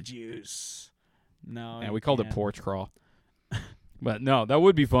not Jungle allowed. Juice. No. Yeah, you we called it can't. porch crawl. But no, that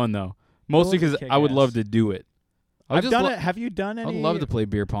would be fun though. Mostly Those are because I would love kick-ass. to do it. I've done it. Have you done any? I'd love to play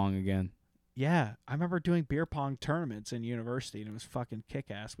beer pong again. Yeah, I remember doing beer pong tournaments in university, and it was fucking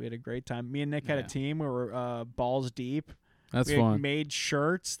kick-ass. We had a great time. Me and Nick had a Yeah. team. We were balls deep. That's we had fun. made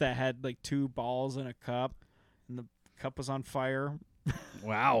shirts that had like 2 balls in a cup, and the cup was on fire.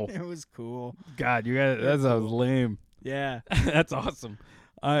 Wow. It was cool. God, you guys, that sounds lame. Yeah, That's awesome.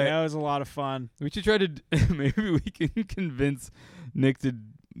 that was a lot of fun. We should try to maybe we can convince Nick to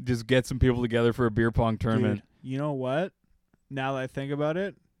just get some people together for a beer pong tournament. Dude, you know what? Now that I think about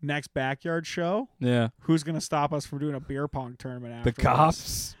it, next backyard show, Yeah. who's gonna stop us from doing a beer pong tournament? The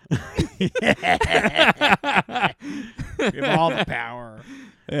Afterwards? cops. We have all the power.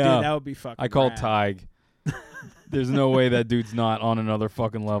 Yeah. Dude, that would be fucking. I called rad. Tig. There's no way that dude's not on another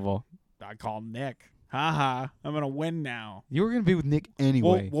fucking level. I called Nick. Haha, I'm gonna win now. You were gonna be with Nick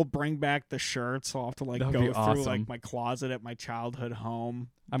anyway. We'll bring back the shirts. I'll have to like That'd go be through awesome. like my closet at my childhood home.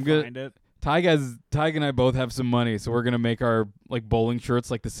 I'm good. Find it. Tig and I both have some money, so we're gonna make our like bowling shirts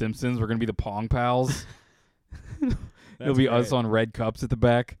like the Simpsons. We're gonna be the Pong Pals. It'll That's be great. us on red cups at the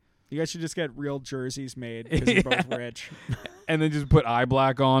back, You guys should just get real jerseys made because you're both rich. and then just put eye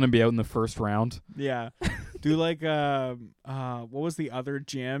black on and be out in the first round. Yeah. Do like what was the other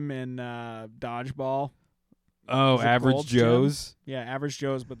gym in dodgeball? Oh, Was it Average Gold's Gym? Joe's. Yeah, Average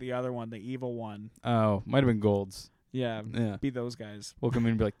Joe's, but the other one, the evil one. Oh, might have been Gold's. Yeah, Yeah, be those guys. we'll come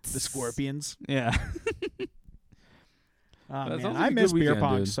in and be like The Scorpions. Yeah. Oh, That man, sounds like I a good miss beer weekend,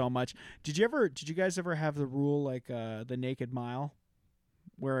 pong dude. so much. Did you guys ever have the rule like the naked mile,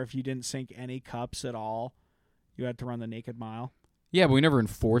 where if you didn't sink any cups at all, you had to run the naked mile? Yeah, but we never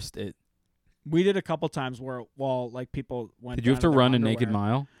enforced it. We did a couple times where, like people went. Did you have to down in their run a naked underwear.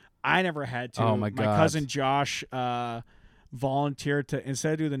 mile? I never had to. Oh, my God. cousin Josh volunteered to,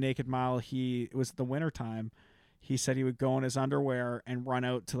 instead of do the naked mile, it was the winter time. He said he would go in his underwear and run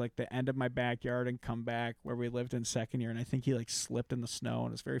out to like the end of my backyard and come back where we lived in second year. And I think he like slipped in the snow,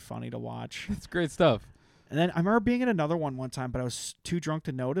 and it's very funny to watch. That's great stuff. And then I remember being in another one time, but I was too drunk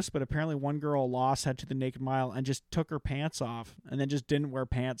to notice. But apparently one girl lost, had to the naked mile, and just took her pants off, and then just didn't wear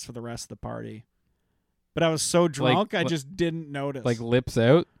pants for the rest of the party. But I was so drunk, I just didn't notice. Like lips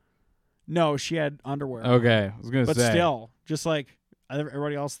out? No, she had underwear. Okay, I was going to But say. still, just like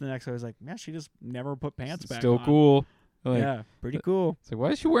everybody else the next, I was like, yeah, she just never put pants back Still on. cool. Like, Yeah, pretty cool. It's like,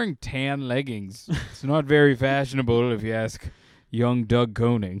 why is she wearing tan leggings? It's not very fashionable if you ask young Doug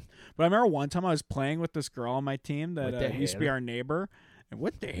Koenig. But I remember one time I was playing with this girl on my team What that the used to be hell? our neighbor. And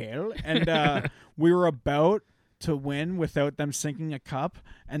what the hell? And we were about to win without them sinking a cup,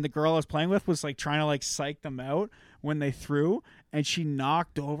 and the girl I was playing with was like trying to like psych them out when they threw, and she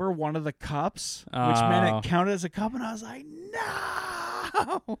knocked over one of the cups, which meant Oh. it counted as a cup, and I was like,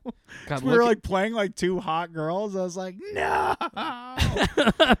 no. God, We were like playing like two hot girls. I was like, no.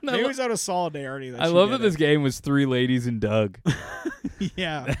 Maybe it was out of solidarity. That I she love did that this it. game was 3 ladies and Doug.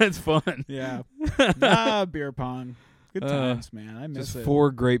 Yeah, That's fun. yeah. Beer pong. Good times, man. I miss Just it.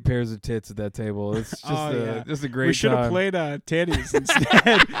 4 great pairs of tits at that table. It's just, Yeah. just a great We should have time. played titties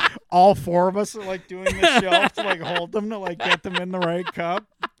instead. All 4 of us are like doing the shelf to like hold them to like get them in the right cup.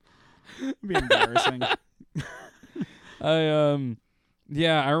 It'd be embarrassing.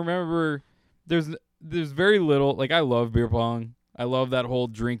 I remember there's very little, like I love beer pong. I love that whole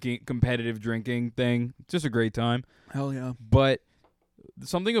competitive drinking thing. It's just a great time. Hell yeah. But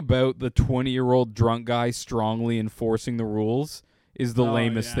something about the 20-year-old drunk guy strongly enforcing the rules is the Oh,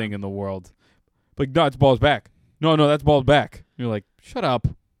 lamest yeah. thing in the world. Like, no, it's balls back. No, that's balls back. You're like, shut up,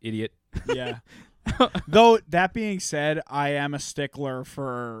 idiot. Yeah. Though that being said, I am a stickler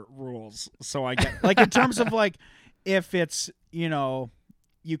for rules. So I get like in terms of like if it's,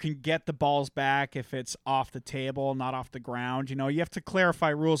 you can get the balls back if it's off the table, not off the ground. You have to clarify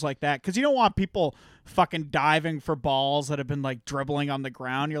rules like that because you don't want people fucking diving for balls that have been like dribbling on the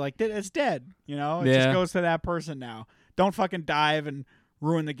ground. You're like, it's dead. It just Yeah. goes to that person now. Don't fucking dive and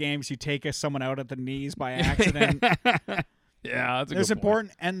ruin the game so you take someone out at the knees by accident. Yeah, that's a There's good point.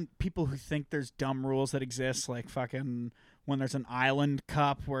 important and people who think there's dumb rules that exist, like fucking when there's an island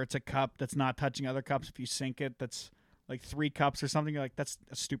cup where it's a cup that's not touching other cups. If you sink it, that's like 3 cups or something. You're like, that's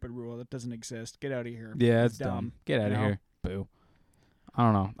a stupid rule that doesn't exist. Get out of here. Yeah, it's dumb. Get out of here. Boo. I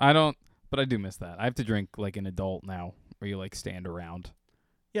don't know. But I do miss that. I have to drink like an adult now where you like stand around.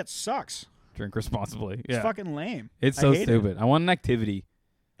 Yeah, it sucks. Drink responsibly. It's Yeah. fucking lame. It's I so hate it. stupid. I want an activity.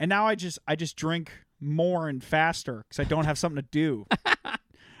 And now I just drink more and faster because I don't have something to do.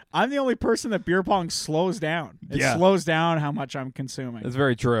 I'm the only person that beer pong slows down. It slows down how much I'm consuming. That's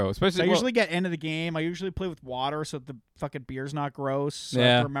very true. Especially, So I usually get into the game. I usually play with water so the fucking beer's not gross. So I Yeah.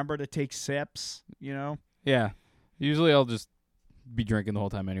 have to remember to take sips, you know? Yeah. Usually I'll just be drinking the whole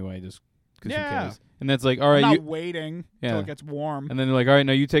time anyway, just because who Yeah. cares? And that's like, all I'm right, not you. waiting Yeah. until it gets warm. And then they're like, all right,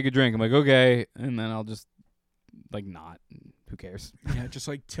 now you take a drink. I'm like, okay. And then I'll just, like, not. Who cares? Yeah, just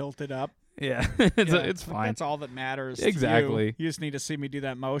like tilt it up. Yeah. Yeah, it's like, fine. that's all that matters. to Exactly. You. You just need to see me do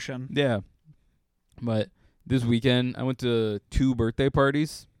that motion. Yeah. But this weekend, I went to 2 birthday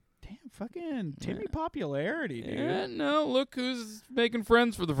parties. Damn, fucking Timmy popularity, dude. Yeah, no, look who's making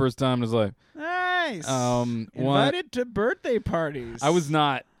friends for the first time in his life. Nice. One, Invited to birthday parties. I was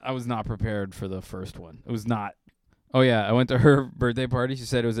not prepared for the first one. It was not. Oh yeah, I went to her birthday party. She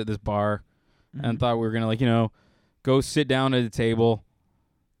said it was at this bar, and thought we were gonna go sit down at a table,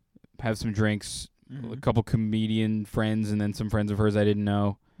 have some drinks, a couple comedian friends, and then some friends of hers I didn't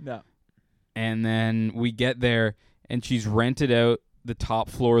know. Yeah. And then we get there, and she's rented out the top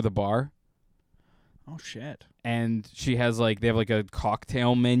floor of the bar. Oh shit. And she has they have a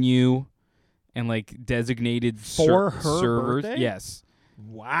cocktail menu, and designated For her servers. birthday? Yes.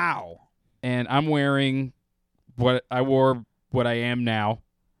 Wow. And I'm wearing what I am now.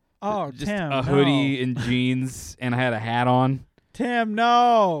 Oh, just Tim, a no. hoodie and jeans, and I had a hat on. Tim,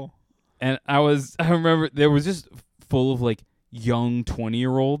 no. And I remember there was just full of young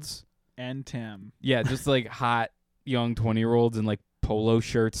 20-year-olds. And Tim. Yeah, just hot young 20-year-olds in polo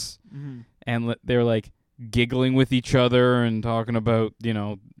shirts. Mm-hmm. And they're giggling with each other and talking about,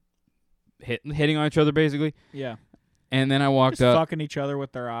 hitting on each other basically. Yeah. And then I walked Just up. fucking each other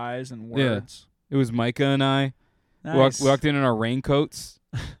with their eyes and words. It was Micah and I. Nice. We walked in our raincoats,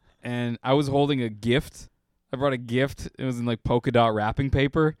 and I was holding a gift. I brought a gift. It was in polka dot wrapping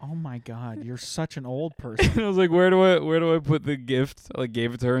paper. Oh my God, you're such an old person. And I was like, where do I put the gift? I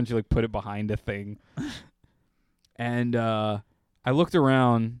gave it to her, and she put it behind a thing. And I looked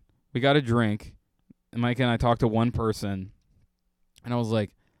around. We got a drink, and Micah and I talked to one person, and I was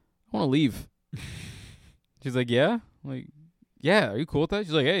like, I want to leave. She's like, yeah? I'm like, yeah, are you cool with that?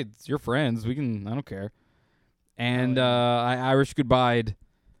 She's like, hey, it's your friends. I don't care. And I Irish goodbyed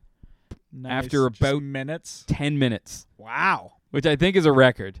Nice. after Just about minutes. 10 minutes, Wow. which I think is a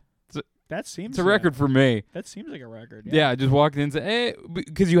record. That seems It's a record for me. That seems like a record. Yeah, I just walked in and said, hey,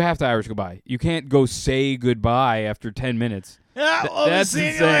 because you have to Irish goodbye. You can't go say goodbye after 10 minutes. Yeah, we'll be That's seeing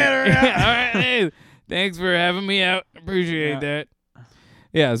you insane. later. All right, hey, thanks for having me out. Appreciate that.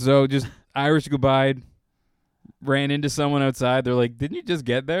 Yeah, so just Irish goodbye. Ran into someone outside. They're like, didn't you just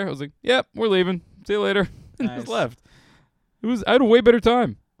get there? I was like, yep, we're leaving. See you later. And just left. I had a way better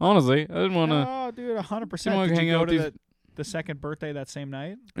time, honestly. I didn't want to. Oh, dude, 100%. wanna Did hang you out go with to the second birthday that same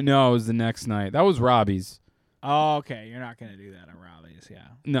night? No, it was the next night. That was Robbie's. Oh, okay. You're not going to do that at Raleigh's, yeah.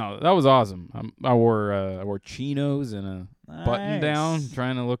 No, that was awesome. I wore chinos and a button down,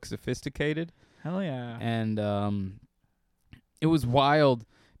 trying to look sophisticated. Hell yeah. And it was wild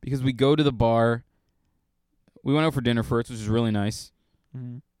because we go to the bar. We went out for dinner first, which was really nice.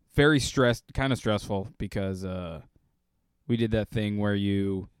 Mm-hmm. Very kind of stressful because we did that thing where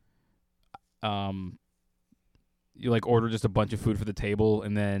you order just a bunch of food for the table,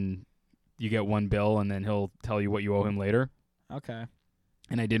 and then you get one bill, and then he'll tell you what you owe him later. Okay.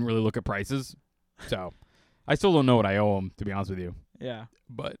 And I didn't really look at prices, so I still don't know what I owe him, to be honest with you. Yeah.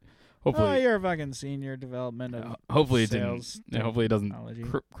 But Oh, hopefully, you're a fucking senior development of hopefully it sales didn't. Yeah, hopefully it doesn't technology.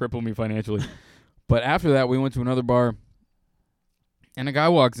 cripple me financially. But after that, we went to another bar, and a guy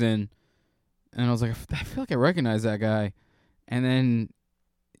walks in, and I was like, I feel like I recognize that guy. And then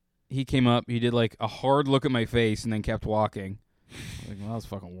he came up, he did a hard look at my face, and then kept walking. I was like, well, that was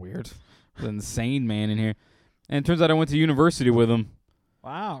fucking weird. There's an insane man in here. And it turns out I went to university with him.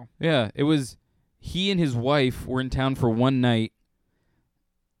 Wow. Yeah, it was he and his wife were in town for one night,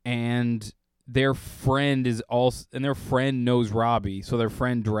 and their friend their friend knows Robbie, so their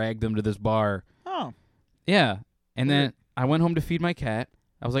friend dragged them to this bar. Oh. Yeah. And then I went home to feed my cat.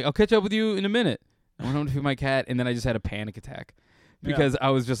 I was like, I'll catch up with you in a minute. I went home to feed my cat, and then I just had a panic attack because I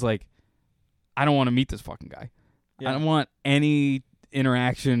was just like, I don't want to meet this fucking guy. Yeah. I don't want any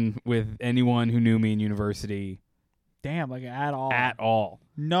interaction with anyone who knew me in university. Damn, at all. At all.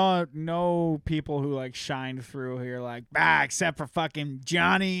 No people who shined through here except for fucking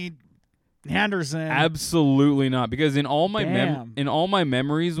Johnny Henderson. Absolutely not. Because in all my Damn. in all my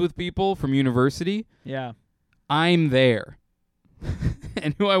memories with people from university, Yeah. I'm there.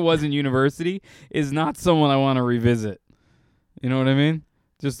 And who I was in university is not someone I want to revisit. You know what I mean?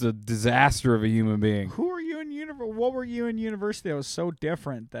 Just a disaster of a human being. Who were you in What were you in university that was so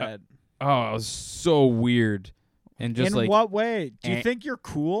different that? Oh, it was so weird. And just in what way? Do you think you're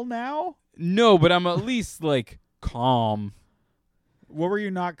cool now? No, but I'm at least like calm. What were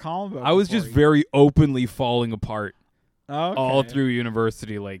you not calm about? I was just very openly falling apart all through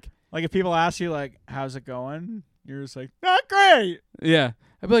university. Like if people ask you like, "How's it going?" You're just like, "Not great." Yeah.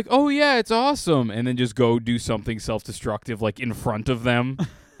 I'd be like, "Oh yeah, it's awesome," and then just go do something self-destructive like in front of them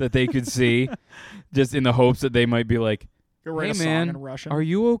that they could see, just in the hopes that they might be like, "Hey man, are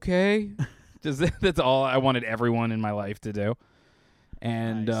you okay?" Just that's all I wanted everyone in my life to do.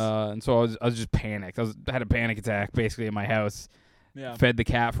 And nice. And so I was just panicked. I had a panic attack basically in my house. Yeah. Fed the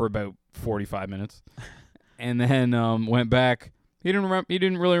cat for about 45 minutes, and then went back. He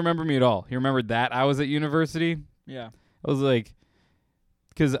didn't really remember me at all. He remembered that I was at university. Yeah. I was like,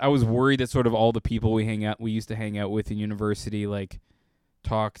 because I was worried that sort of all the people we used to hang out with in university, like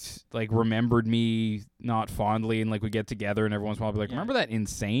talked, like remembered me not fondly, and like we get together and every once in a while be like, remember that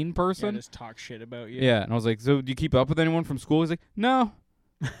insane person? Yeah, just talk shit about you. Yeah, and I was like, so do you keep up with anyone from school? He's like, no.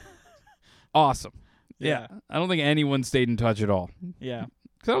 Awesome. Yeah. I don't think anyone stayed in touch at all. Yeah.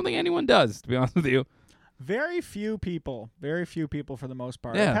 Because I don't think anyone does, to be honest with you. Very few people for the most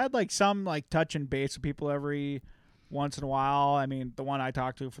part. Yeah. I've had like some like touch and base with people every once in a while. I mean, the one I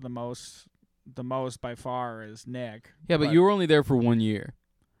talk to for the most by far is Nick. Yeah, but you were only there for 1 year.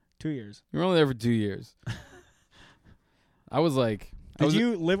 2 years. You were only there for 2 years. I was like... Did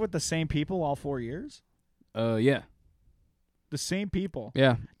you live with the same people all 4 years? Yeah. The same people?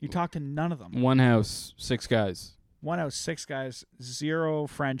 Yeah. You talked to none of them? One house, 6 guys. One house, 6 guys, 0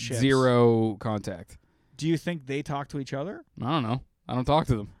 friendships. 0 contact. Do you think they talk to each other? I don't know. I don't talk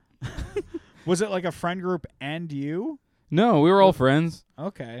to them. Was it like a friend group and you? No, we were all friends.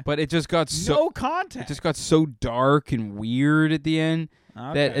 Okay. But it just got no contact. It just got so dark and weird at the end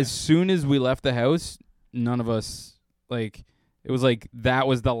that as soon as we left the house, none of us, like, it was like that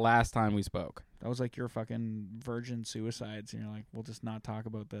was the last time we spoke. That was like your fucking virgin suicides, and you're like, we'll just not talk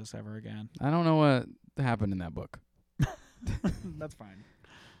about this ever again. I don't know what happened in that book. That's fine.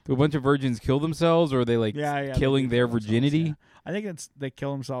 Do a bunch of virgins kill themselves, or are they like killing their virginity? Yeah. I think it's they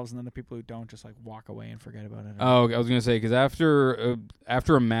kill themselves, and then the people who don't just like walk away and forget about it. Oh, I was gonna say because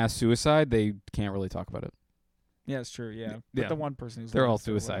after a mass suicide, they can't really talk about it. Yeah, it's true. Yeah, but the one person who's they're all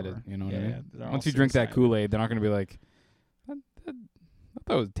suicided. You know what I mean? Yeah, once you drink that Kool-Aid, they're not gonna be like, I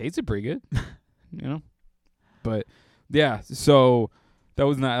thought it tasted pretty good, you know. But yeah, so that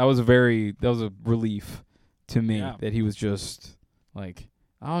was a relief to me that he was just like,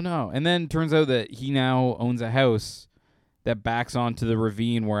 oh no. And then turns out that he now owns a house that backs onto the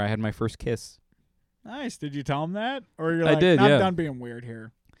ravine where I had my first kiss. Nice. Did you tell him that? Or you're like, I did, I'm done being weird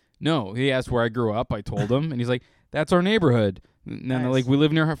here. No, he asked where I grew up. I told him, and he's like, that's our neighborhood. And then Nice. like, we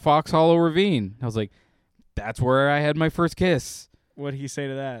live near Fox Hollow Ravine. I was like, that's where I had my first kiss. What'd he say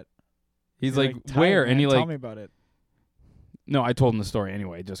to that? He's like, where? Man, and he tell like, me about it. No, I told him the story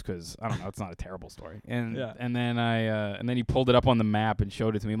anyway, just because I don't know, it's not a terrible story. And and then he pulled it up on the map and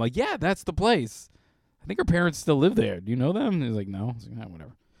showed it to me. I'm like, yeah, that's the place. I think her parents still live there. Do you know them? And he's like, no. I was like,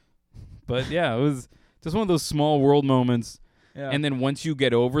 whatever. But yeah, it was just one of those small world moments. Yeah. And then once you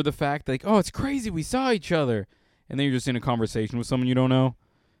get over the fact, like, oh, it's crazy, we saw each other, and then you're just in a conversation with someone you don't know.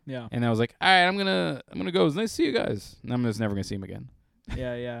 Yeah. And I was like, all right, I'm gonna go. It's nice to see you guys. And I'm just never gonna see him again.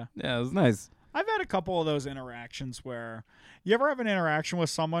 Yeah. Yeah, it was nice. I've had a couple of those interactions where you ever have an interaction with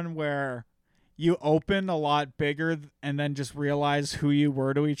someone where you open a lot bigger and then just realize who you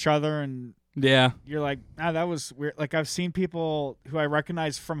were to each other, and you're like, that was weird. Like I've seen people who I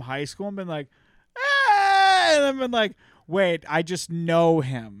recognize from high school and been like, and then been like, wait, I just know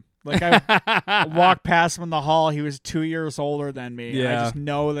him. Like I walked past him in the hall. He was 2 years older than me. Yeah. I just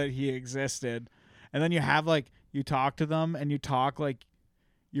know that he existed. And then you have like, you talk to them and you talk like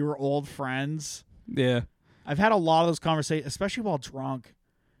you were old friends. Yeah. I've had a lot of those conversations, especially while drunk.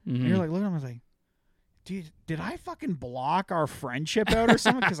 Mm-hmm. And you're like, looking at him, I was like, dude, did I fucking block our friendship out or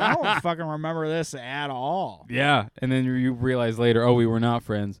something? Because I don't fucking remember this at all. Yeah. And then you realize later, oh, we were not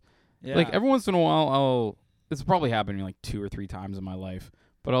friends. Yeah. Like every once in a while, this will probably happen like 2 or 3 times in my life,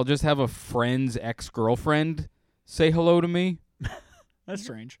 but I'll just have a friend's ex-girlfriend say hello to me. That's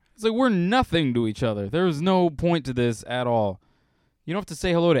strange. It's like we're nothing to each other. There's no point to this at all. You don't have to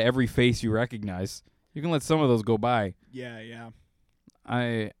say hello to every face you recognize. You can let some of those go by. Yeah.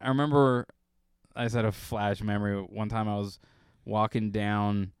 I remember I just had a flash memory. One time I was walking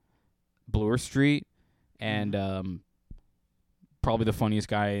down Bloor Street, and probably the funniest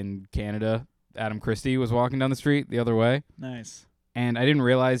guy in Canada, Adam Christie, was walking down the street the other way. Nice. And I didn't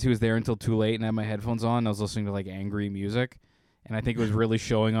realize he was there until too late, and I had my headphones on, and I was listening to like angry music. and I think it was really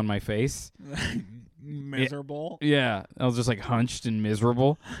showing on my face. Miserable. Yeah, I was just like hunched and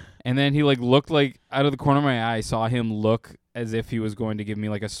miserable. And then he like looked like out of the corner of my eye, I saw him look as if he was going to give me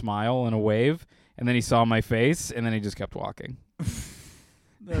like a smile and a wave. And then he saw my face, and then he just kept walking.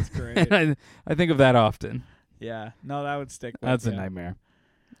 That's great. I think of that often. Yeah. No, that would stick with That's you. a nightmare.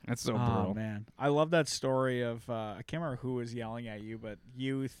 That's so Oh, brutal. man. I love that story of, I can't remember who was yelling at you, but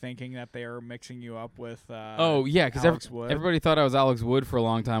you thinking that they were mixing you up with Oh, yeah, because everybody thought I was Alex Wood for a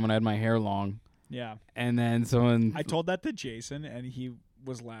long time when I had my hair long. Yeah. And then someone... I told that to Jason, and he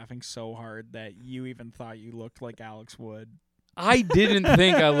was laughing so hard that you even thought you looked like Alex Wood. I didn't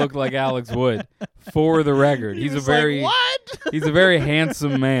think I looked like Alex Wood, for the record. He's a very what? He's a very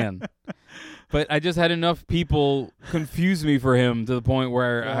handsome man. But I just had enough people confuse me for him to the point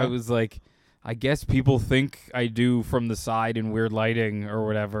where I was like, I guess people think I do from the side in weird lighting or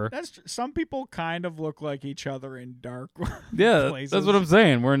whatever. Some people kind of look like each other in dark places. That's what I'm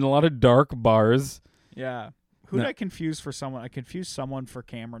saying. We're in a lot of dark bars. Yeah. Who did I confuse for someone? I confused someone for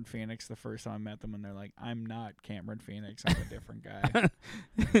Cameron Phoenix the first time I met them, and they're like, I'm not Cameron Phoenix. I'm a different guy.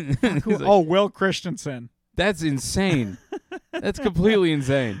 Will Christensen. That's insane. That's completely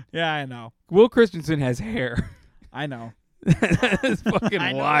insane. Yeah, I know. Will Christensen has hair. I know. It's fucking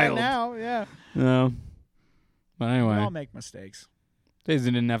I know wild. that now, yeah. No. But anyway. We all make mistakes.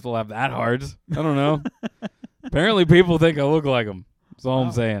 Jason didn't have to laugh that hard. I don't know. Apparently people think I look like him. That's all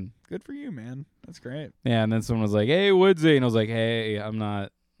I'm saying. Good for you, man. That's great. Yeah, and then someone was like, hey, Woodsy. And I was like, hey, I'm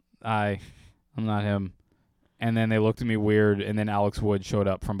not him. And then they looked at me weird, and then Alex Wood showed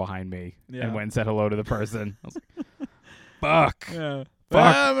up from behind me and went and said hello to the person. I was like, fuck. Yeah.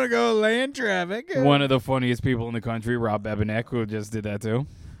 Fuck. I'm going to go lay in traffic. One of the funniest people in the country, Rob Bebenek, who just did that too.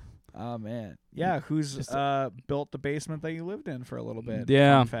 Oh, man. Yeah, who's built the basement that you lived in for a little bit.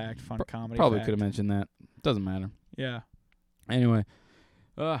 Yeah. Fun fact, fun comedy Probably fact. could have mentioned that. Doesn't matter. Yeah. Anyway,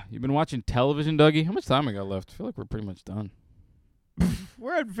 you've been watching television, Dougie? How much time I got left? I feel like we're pretty much done.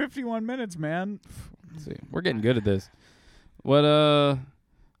 We're at 51 minutes, man. Let's see. We're getting good at this. What, I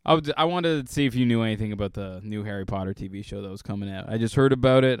wanted to see if you knew anything about the new Harry Potter TV show that was coming out. I just heard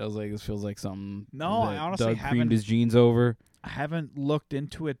about it. I was like, this feels like something I honestly Doug haven't creamed his jeans over. I haven't looked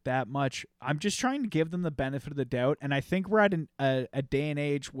into it that much. I'm just trying to give them the benefit of the doubt, and I think we're at a day and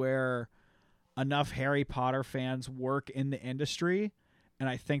age where enough Harry Potter fans work in the industry, and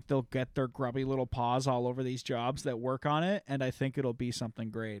I think they'll get their grubby little paws all over these jobs that work on it, and I think it'll be something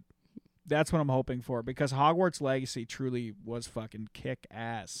great. That's what I'm hoping for, because Hogwarts Legacy truly was fucking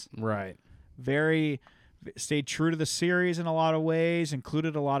kick-ass. Right. Stayed true to the series in a lot of ways,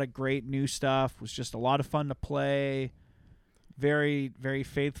 included a lot of great new stuff, was just a lot of fun to play. Very, very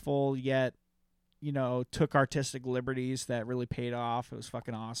faithful, yet, took artistic liberties that really paid off. It was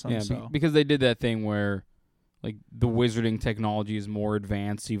fucking awesome. Yeah, because they did that thing where, like, the wizarding technology is more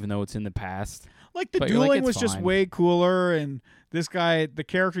advanced, even though it's in the past. Like, the dueling was just way cooler, and this guy, the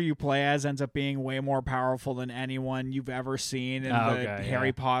character you play as, ends up being way more powerful than anyone you've ever seen in the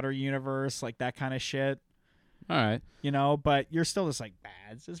Harry Potter universe, like that kind of shit. All right. But you're still just like,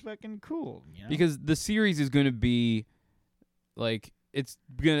 it's just fucking cool. Because the series is going to be, like,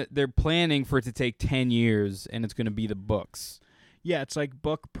 they're planning for it to take 10 years, and it's going to be the books. Yeah, it's like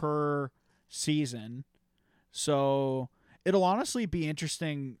book per season. So it'll honestly be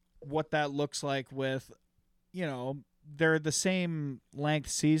interesting what that looks like with, they're the same length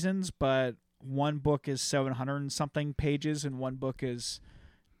seasons, but one book is 700 and something pages, and one book is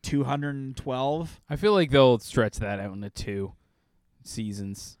 212. I feel like they'll stretch that out into 2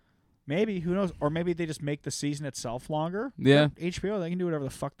 seasons. Maybe, who knows? Or maybe they just make the season itself longer. Yeah. HBO, they can do whatever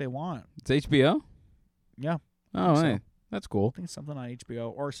the fuck they want. It's HBO? Yeah. Oh, hey. That's cool. I think it's something on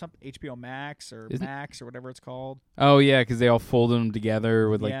HBO or some HBO Max or Max or whatever it's called. Oh, yeah, because they all folded them together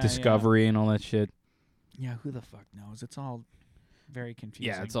with, like, Discovery and all that shit. Yeah, who the fuck knows? It's all very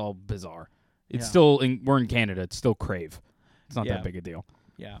confusing. Yeah, it's all bizarre. It's still, we're in Canada. It's still Crave. It's not that big a deal.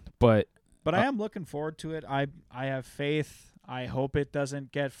 Yeah. But I am looking forward to it. I have faith. I hope it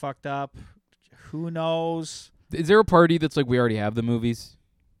doesn't get fucked up. Who knows? Is there a party that's like, we already have the movies?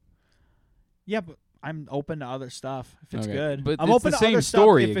 Yeah, but I'm open to other stuff if it's good. But I'm it's open the to same other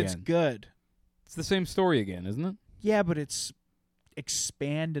story stuff if again. it's good. It's the same story again, isn't it? Yeah, but it's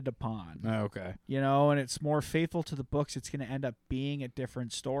expanded upon. Oh, okay. And it's more faithful to the books. It's going to end up being a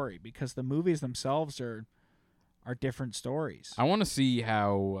different story because the movies themselves are different stories. I want to see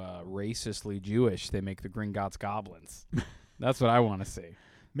how racistly Jewish they make the Gringotts goblins. That's what I want to see.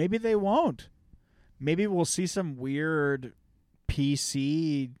 Maybe they won't. Maybe we'll see some weird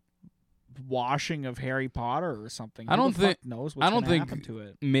PC washing of Harry Potter or something. I don't Who the think- fuck knows what's I don't gonna think happen to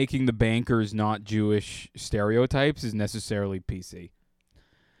it. making the bankers not Jewish stereotypes is necessarily PC.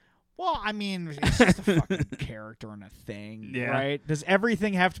 Well, I mean, it's just a fucking character and a thing, Yeah. right? Does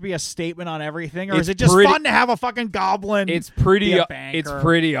everything have to be a statement on everything, or It's is it just pretty- fun to have a fucking goblin? It's pretty. Be a It's banker.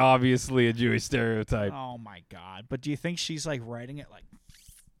 pretty obviously a Jewish stereotype. Oh my god! But do you think she's like writing it like,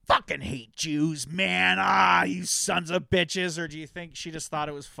 fucking hate Jews, man? Ah, you sons of bitches, or do you think she just thought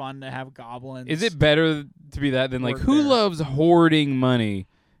it was fun to have goblins? Is it better to be that than like Work who there. loves hoarding money?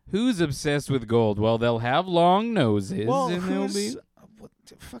 Who's obsessed with gold? Well, they'll have long noses Well, and they'll who's be.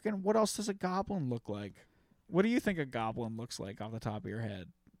 what else does a goblin look like? What do you think a goblin looks like off the top of your head?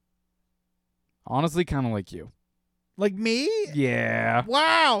 Honestly, kind of like you. Like me? Yeah.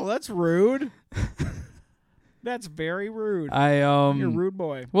 Wow, that's rude. That's very rude. You're a rude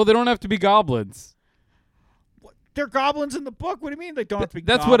boy. Well, they don't have to be goblins. They're goblins in the book. What do you mean they don't have to be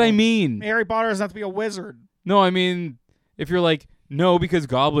That's goblins? what I mean. Harry Potter doesn't have to be a wizard. No, I mean, if you're like, no, because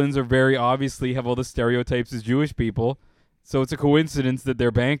goblins are very obviously have all the stereotypes as Jewish people, so it's a coincidence that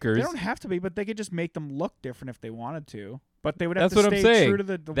they're bankers. They don't have to be, but they could just make them look different if they wanted to. But they would have That's to what I'm stay saying. true to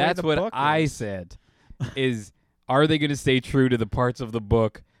the way That's the what book I is. said. Is are they going to stay true to the parts of the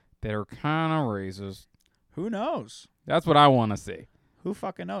book that are kind of racist? Who knows? That's what I want to see. Who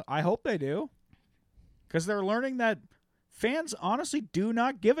fucking knows? I hope they do. Because they're learning that fans honestly do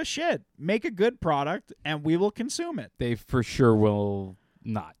not give a shit. Make a good product, and we will consume it. They for sure will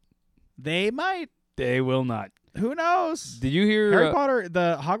not. They might. They will not. Who knows? Did you hear? Harry Potter,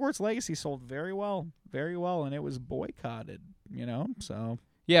 the Hogwarts Legacy sold very well, and it was boycotted, so.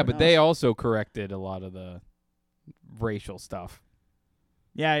 Yeah, who but they knows? also corrected a lot of the racial stuff.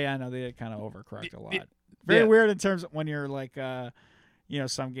 Yeah, I know they kind of overcorrect a lot. Yeah. Very weird in terms of when you're like,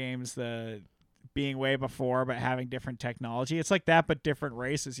 some games the being way before but having different technology. It's like that, but different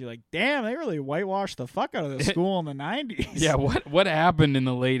races. You're like, damn, they really whitewashed the fuck out of this school in the 90s. Yeah, what happened in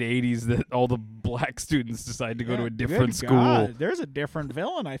the late 80s that all the black students decided to go to a different good school? God. There's a different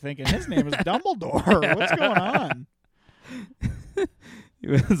villain, I think, and his name is Dumbledore. What's going on?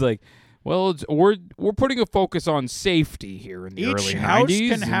 It was like, well, we're putting a focus on safety here in the Each early house 90s.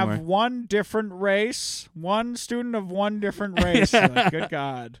 can and have we're- one different race, one student of one different race. You're like, good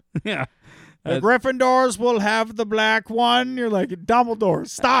God. Yeah. The Gryffindors will have the black one. You're like, Dumbledore,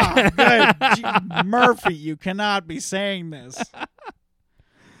 stop. Good. Murphy, you cannot be saying this.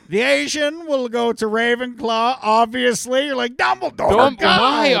 The Asian will go to Ravenclaw, obviously. You're like, Dumbledore, God.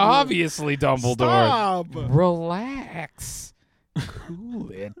 Why? Obviously, Dumbledore. Stop. Relax.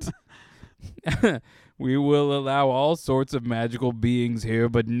 Cool it. We will allow all sorts of magical beings here,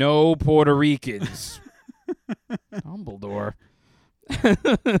 but no Puerto Ricans. Dumbledore.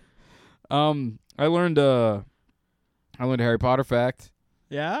 I learned a Harry Potter fact.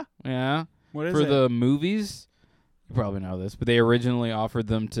 Yeah? Yeah. What is For it? the movies, you probably know this, but they originally offered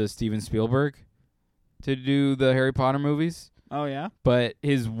them to Steven Spielberg to do the Harry Potter movies. Oh, yeah? But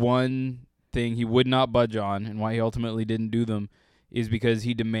his one thing he would not budge on, and why he ultimately didn't do them, is because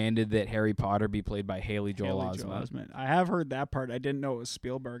he demanded that Harry Potter be played by Haley Joel Osment. I have heard that part. I didn't know it was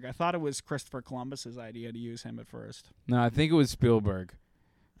Spielberg. I thought it was Christopher Columbus's idea to use him at first. No, I think it was Spielberg.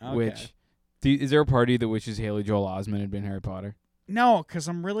 Okay. Which is there a party that wishes Haley Joel Osment had been Harry Potter? No, because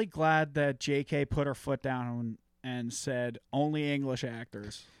I'm really glad that J.K. put her foot down and said only English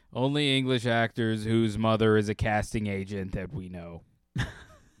actors. Only English actors whose mother is a casting agent that we know.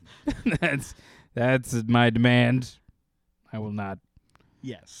 That's my demand. I will not.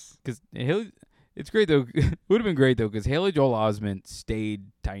 Yes. Because it's great though. It would have been great though because Haley Joel Osment stayed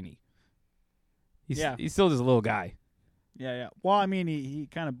tiny. He's still just a little guy. Yeah. Well, I mean, he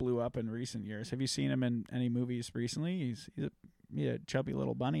kind of blew up in recent years. Have you seen him in any movies recently? He's a chubby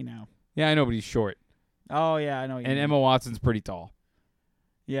little bunny now. Yeah, I know, but he's short. Oh, yeah, I know. And Emma Watson's pretty tall.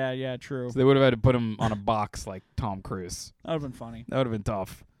 Yeah, true. So they would have had to put him on a box like Tom Cruise. That would have been funny. That would have been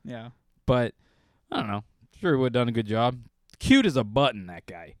tough. Yeah. But, I don't know. Sure he would have done a good job. Cute as a button, that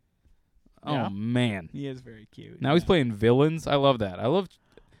guy. Yeah. Oh, man. He is very cute. Now he's playing villains. I love that.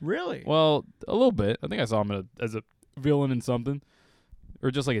 Really? Well, a little bit. I think I saw him as a villain in something.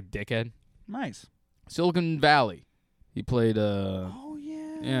 Or just like a dickhead. Nice. Silicon Valley. He played Oh,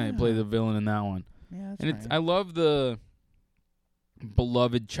 yeah. yeah, he played the villain in that one. Yeah, that's And right. I love the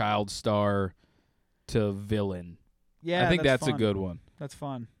beloved child star to villain. Yeah, I think that's a fun. good one. That's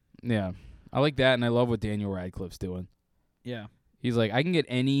fun. Yeah. I like that, and I love what Daniel Radcliffe's doing. Yeah. He's like, I can get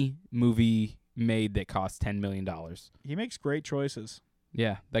any movie made that costs $10 million. He makes great choices.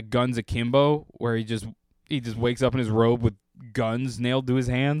 Yeah. That Guns Akimbo, where he just wakes up in his robe with guns nailed to his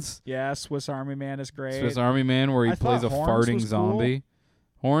hands. Yeah, Swiss Army Man is great. Swiss Army Man, where he I plays a thought Horns farting was zombie.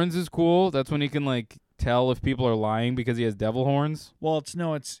 Horns is cool. That's when he can like tell if people are lying because he has devil horns. Well,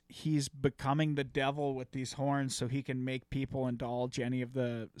 it's he's becoming the devil with these horns so he can make people indulge any of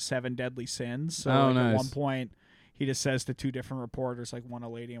the 7 deadly sins. So Oh, like, nice. at one point, he just says to 2 different reporters, like one a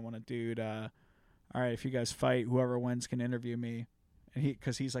lady and one a dude, all right, if you guys fight, whoever wins can interview me. And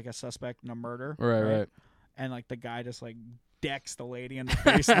because he's like a suspect in a murder. Right. And like the guy just like decks the lady in the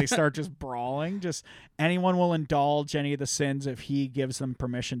face and they start just brawling. Just anyone will indulge any of the sins if he gives them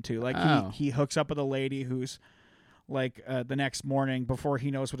permission to. Like he hooks up with a lady who's like the next morning before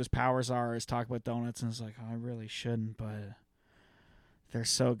he knows what his powers are is talking about donuts and is like, oh, I really shouldn't, but they're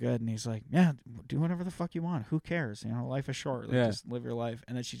so good. And he's like, yeah, do whatever the fuck you want. Who cares? You know, life is short. Like, just live your life.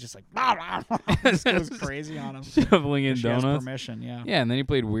 And then she just like just goes crazy on him. Shoveling in she donuts. has permission, yeah. Yeah, and then he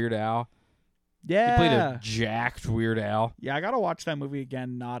played Weird Al. Yeah. He played a jacked Weird Al. Yeah, I got to watch that movie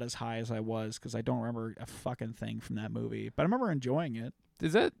again, not as high as I was, because I don't remember a fucking thing from that movie. But I remember enjoying it.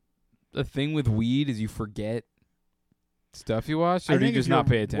 Is that a thing with weed? Is you forget stuff you watch, or I do you think just if you're not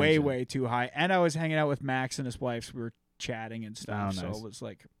pay attention? way too high. And I was hanging out with Max and his wife, so we were chatting and stuff. Oh, nice. So it was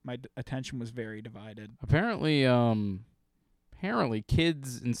like my attention was very divided. Apparently,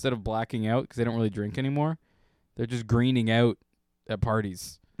 kids, instead of blacking out because they don't really drink anymore, they're just greening out at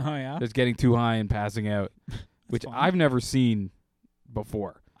parties. Oh, yeah? Just getting too high and passing out, which fun. I've never seen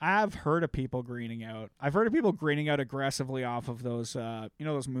before. I've heard of people greening out. I've heard of people greening out aggressively off of those,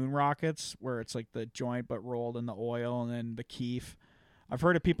 those moon rockets where it's like the joint but rolled in the oil and then the keef. I've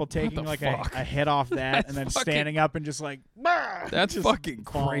heard of people taking like a hit off that and then standing up and just like, that's just fucking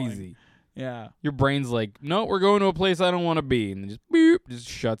falling. crazy. Yeah. Your brain's like, no, we're going to a place I don't want to be, and just beep, just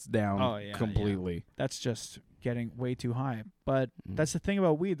shuts down completely. Yeah. That's just getting way too high. But that's the thing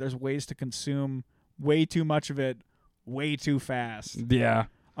about weed. There's ways to consume way too much of it way too fast. Yeah.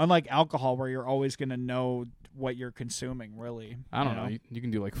 Unlike alcohol, where you're always going to know what you're consuming, really. I don't know. You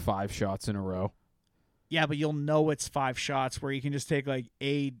can do like 5 shots in a row. Yeah, but you'll know it's 5 shots, where you can just take like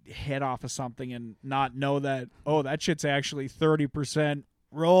a hit off of something and not know that, oh, that shit's actually 30%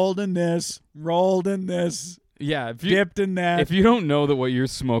 rolled in this. Yeah, Dipped in that. If you don't know that what you're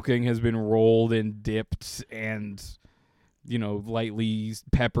smoking has been rolled and dipped and, lightly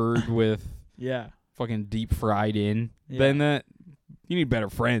peppered with fucking deep fried in, then you need better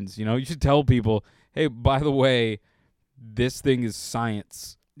friends, You should tell people, hey, by the way, this thing is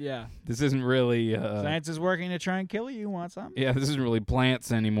science. Yeah. This isn't really... science is working to try and kill you. You want something? Yeah, this isn't really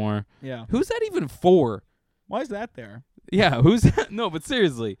plants anymore. Yeah. Who's that even for? Why is that there? Yeah, who's that? No, but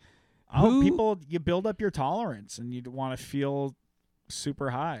seriously. People, you build up your tolerance and you want to feel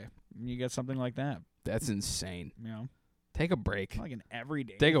super high. And you get something like that. That's insane. You know? Take a break. Like an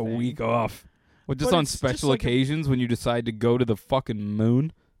everyday Take a thing. week off. Well, just But on it's just special like occasions when you decide to go to the fucking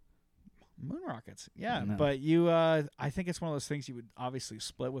moon. Moon rockets. Yeah, No. but I think it's one of those things you would obviously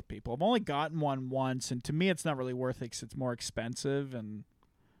split with people. I've only gotten one once, and to me it's not really worth it because it's more expensive. And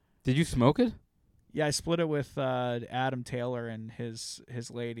Did you smoke it? yeah, I split it with Adam Taylor and his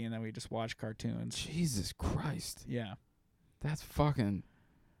lady, and then we just watched cartoons. Jesus Christ. Yeah. That's fucking...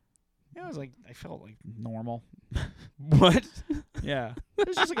 Yeah, I felt like normal. What? Yeah. It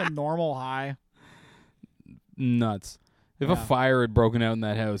was just like a normal high. Nuts. If a Yeah. fire had broken out in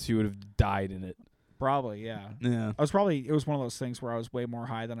that house, you would have died in it. Probably, yeah. Yeah. It was one of those things where I was way more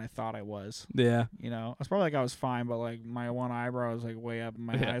high than I thought I was. Yeah. I was probably like I was fine, but like my one eyebrow was like way up and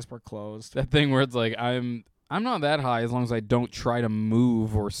my eyes were closed. That thing where it's like, I'm not that high as long as I don't try to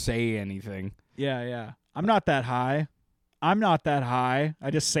move or say anything. Yeah. I'm not that high. I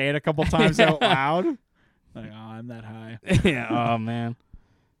just say it a couple times out loud. Like, oh, I'm that high. Yeah. Oh, man.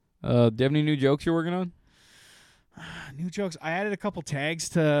 Do you have any new jokes you're working on? New jokes. I added a couple tags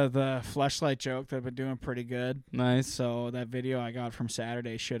to the fleshlight joke that I've been doing pretty good. Nice. So that video I got from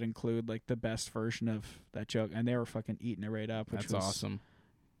Saturday should include like the best version of that joke, and they were fucking eating it right up, which That's was awesome.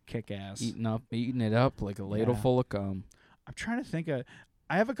 Kick ass. Eating it up like a ladle full of cum. I'm trying to think of.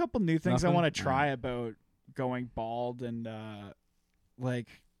 I have a couple new things Nothing? I want to try about going bald, and like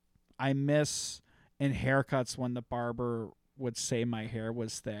I miss in haircuts when the barber would say my hair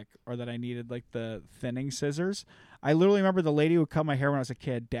was thick or that I needed like the thinning scissors. I literally remember the lady who cut my hair when I was a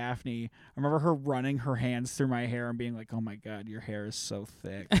kid, Daphne. I remember her running her hands through my hair and being like, "Oh my God, your hair is so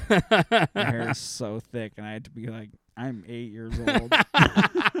thick. Your hair is so thick." And I had to be like, "I'm 8 years old."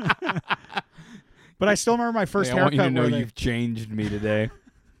 But I still remember my first I haircut. want you to know where you've changed me today.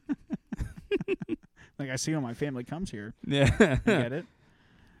 like I see when my family comes here. Yeah. Get it?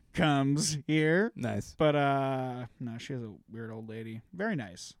 Comes here. Nice. But no, she was a weird old lady. Very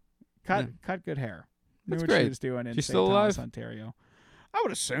nice. Cut good hair. Knew That's what great. she was doing in She's St. still Thomas, alive? Ontario. I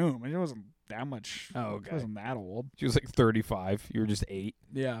would assume. It wasn't that much. Oh, okay. She wasn't that old. She was like 35. You were just 8.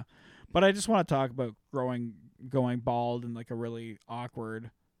 Yeah. But I just want to talk about going bald in like a really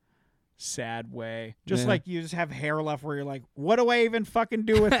awkward, sad way. Just like you just have hair left where you're like, what do I even fucking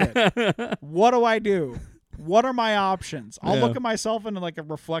do with it? What do I do? What are my options? I'll look at myself in like a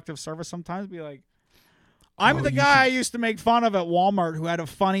reflective surface sometimes and be like, I'm the guy I used to make fun of at Walmart who had a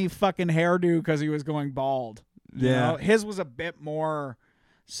funny fucking hairdo because he was going bald. You know? His was a bit more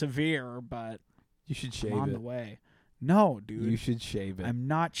severe, but you should shave on it. The way. No, dude. You should shave it. I'm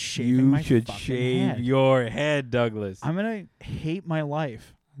not shaving my fucking head. You should shave your head, Douglas. I'm going to hate my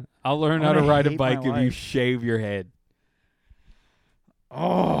life. I'll learn how to ride a bike if you shave your head.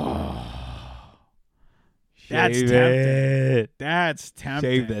 Oh. That's tempting. That's tempting.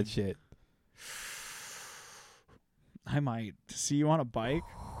 Shave that shit. I might. See you on a bike?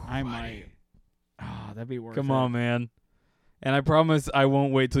 I might. Oh, that'd be worth it. Come on, man. And I promise I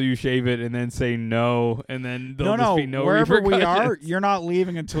won't wait till you shave it and then say no, and then there'll just be no wherever we repercussions. are, you're not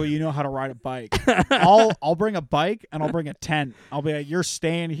leaving until you know how to ride a bike. I'll bring a bike and I'll bring a tent. I'll be like, you're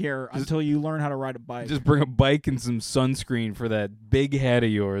staying here until you learn how to ride a bike. Just bring a bike and some sunscreen for that big head of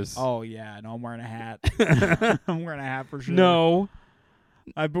yours. Oh yeah, no, I'm wearing a hat. I'm wearing a hat for sure. No.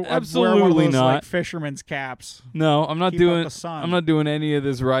 Absolutely wear one of those, not. Like fisherman's caps. No, I'm not doing. I'm not doing any of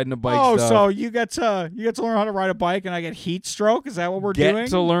this riding a bike stuff. Oh, so you get to learn how to ride a bike, and I get heat stroke? Is that what we're doing? Get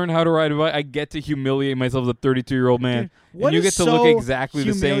to learn how to ride a bike. I get to humiliate myself as a 32-year-old man, Dude, and you get to look exactly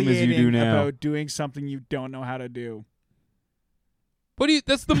the same as you do now. About doing something you don't know how to do. What do you?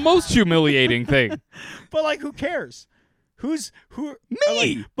 That's the most humiliating thing. But like, who cares? Who? Me.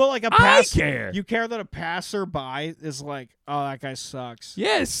 Like, but like I care. You care that a passerby is like, oh, that guy sucks.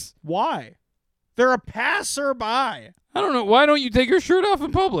 Yes. Why? They're a passerby. I don't know. Why don't you take your shirt off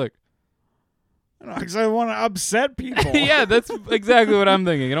in public? I don't know, because I want to upset people. Yeah, that's exactly what I'm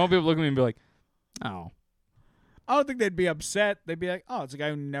thinking. And all people look at me and be like, oh. I don't think they'd be upset. They'd be like, oh, it's a guy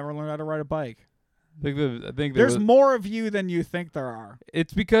who never learned how to ride a bike. I think there's more of you than you think there are.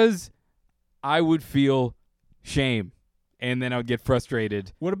 It's because I would feel shame. And then I would get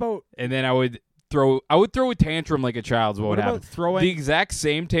frustrated. What about? And then I would throw a tantrum like a child's. What would happen? Throwing the exact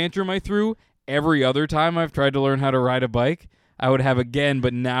same tantrum I threw every other time I've tried to learn how to ride a bike, I would have again.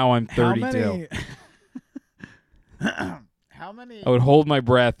 But now I'm 32. How many? I would hold my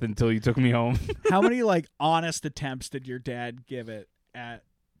breath until you took me home. How many like honest attempts did your dad give it at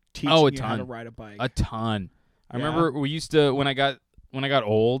teaching you how to ride a bike? A ton. I remember we used to when I got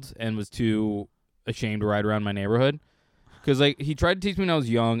old and was too ashamed to ride around my neighborhood. Because like he tried to teach me when I was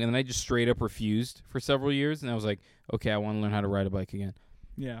young, and then I just straight up refused for several years. And I was like, okay, I want to learn how to ride a bike again.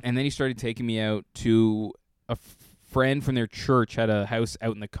 Yeah. And then he started taking me out to a friend from their church had a house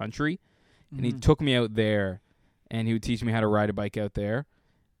out in the country, and he took me out there, and he would teach me how to ride a bike out there.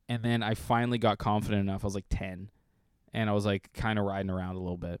 And then I finally got confident enough. I was like 10, and I was like kind of riding around a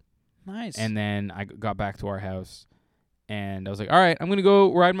little bit. Nice. And then I got back to our house, and I was like, all right, I'm gonna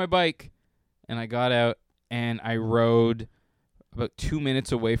go ride my bike. And I got out. And I rode about 2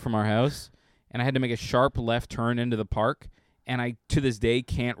 minutes away from our house, and I had to make a sharp left turn into the park. And I, to this day,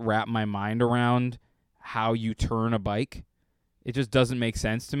 can't wrap my mind around how you turn a bike. It just doesn't make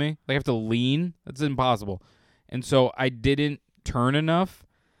sense to me. Like, I have to lean. That's impossible. And so I didn't turn enough,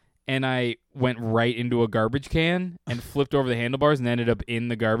 and I went right into a garbage can and flipped over the handlebars and ended up in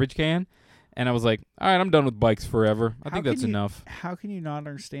the garbage can. And I was like, all right, I'm done with bikes forever. I think that's enough. How can you not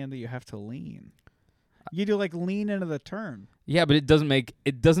understand that you have to lean? You do like lean into the turn. Yeah, but it doesn't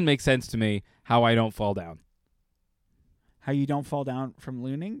make sense to me how I don't fall down. How you don't fall down from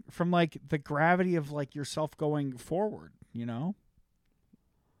leaning? From like the gravity of like yourself going forward, you know?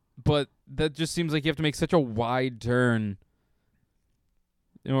 But that just seems like you have to make such a wide turn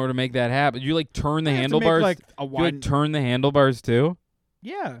in order to make that happen. You like turn the handlebars. You turn the handlebars too?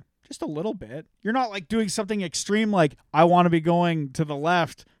 Yeah, just a little bit. You're not like doing something extreme like I want to be going to the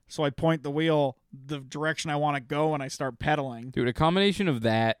left. So I point the wheel the direction I want to go and I start pedaling. Dude, a combination of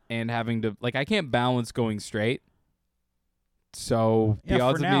that and having to... Like, I can't balance going straight. So the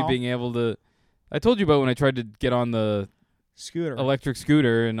odds of me being able to... I told you about when I tried to get on the... electric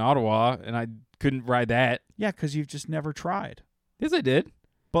scooter in Ottawa, and I couldn't ride that. Yeah, because you've just never tried. Yes, I did.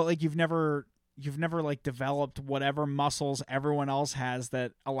 But, like, you've never like developed whatever muscles everyone else has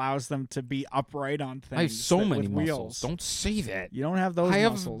that allows them to be upright on things. I have so many muscles. Wheels. Don't say that. You don't have those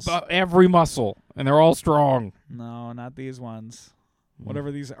muscles. I have every muscle, and they're all strong. No, not these ones.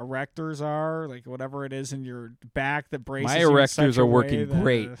 Whatever these erectors are, like whatever it is in your back that braces my you erectors are working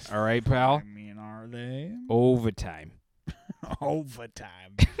great. All right, pal? I mean, are they? Overtime.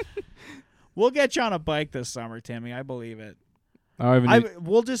 Overtime. We'll get you on a bike this summer, Timmy. I believe it.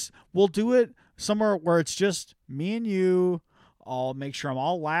 We'll do it somewhere where it's just me and you. I'll make sure I'm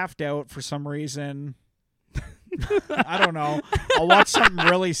all laughed out for some reason. I don't know. I'll watch something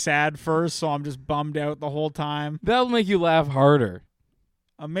really sad first, so I'm just bummed out the whole time. That'll make you laugh harder.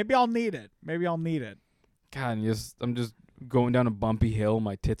 Maybe I'll need it. God, I'm just going down a bumpy hill.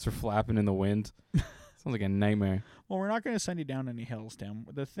 My tits are flapping in the wind. Sounds like a nightmare. Well, we're not going to send you down any hills, Tim.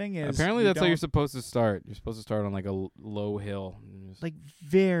 The thing is, apparently that's how you're supposed to start. You're supposed to start on like a low hill. Like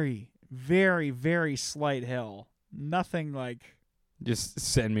very, very, very slight hill. Nothing like... Just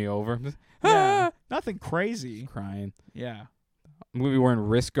send me over. Yeah, nothing crazy. Crying. Yeah. I'm going to be wearing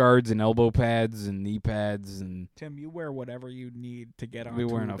wrist guards and elbow pads and knee pads. And Tim, you wear whatever you need to get on. I'll be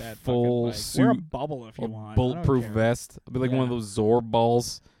wearing that a full bike. suit. Wear a bubble if you want. Bulletproof vest. I'll be like one of those Zorb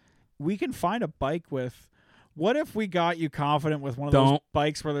balls. We can find a bike with... What if we got you confident with one of those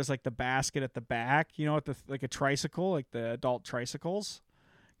bikes where there's like the basket at the back? You know, like a tricycle, like the adult tricycles?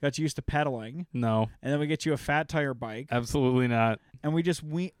 Got you used to pedaling. No. And then we get you a fat tire bike. Absolutely not. And we just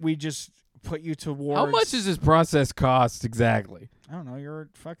put you towards... How much does this process cost exactly? I don't know. You're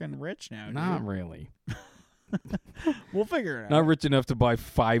fucking rich now, dude. Not really. We'll figure it out. Not rich enough to buy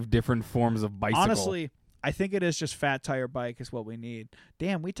 5 different forms of bicycle. Honestly, I think it is just fat tire bike is what we need.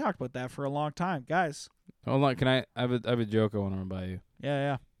 Damn, we talked about that for a long time. Guys. Hold on. Can I have a joke I want to run by you?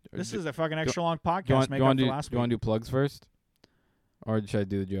 Yeah. This is a fucking extra long podcast. Do you want to do plugs first? Or should I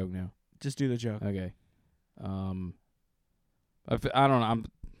do the joke now? Just do the joke. Okay. I don't know.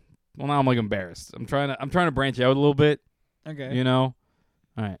 Now I'm like embarrassed. I'm trying to branch out a little bit. Okay. You know?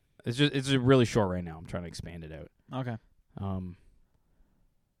 All right. It's just really short right now. I'm trying to expand it out. Okay.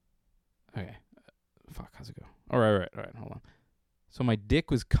 Okay. Fuck, how's it go? All right, hold on. So my dick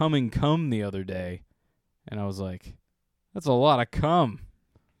was cum the other day, and I was like, that's a lot of cum.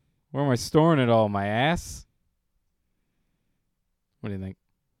 Where am I storing it all? My ass? What do you think?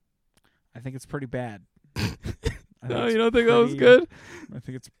 I think it's pretty bad. No, you don't think that was good? I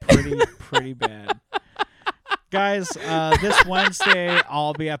think it's pretty bad. Guys, this Wednesday,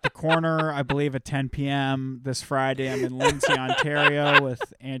 I'll be at the Corner, I believe, at 10 p.m. This Friday, I'm in Lindsay, Ontario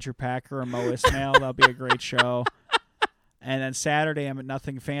with Andrew Packer and Mo Ismail. That'll be a great show. And then Saturday, I'm at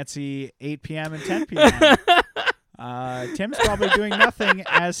Nothing Fancy, 8 p.m. and 10 p.m. Tim's probably doing nothing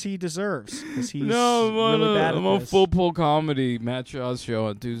as he deserves because he's really bad at I'm on Full Pull Comedy, Matt Shaw's show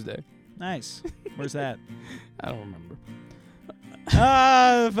on Tuesday. Nice. Where's that? I don't remember.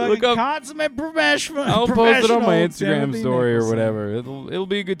 Fucking consummate professional. I'll post it on my Instagram story or whatever. It'll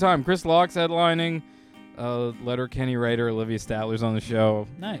be a good time. Chris Locke's headlining. Letterkenny writer Olivia Statler's on the show.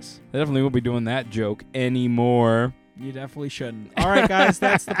 Nice. I definitely won't be doing that joke anymore. You definitely shouldn't. All right, guys,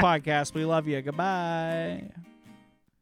 that's the podcast. We love you. Goodbye.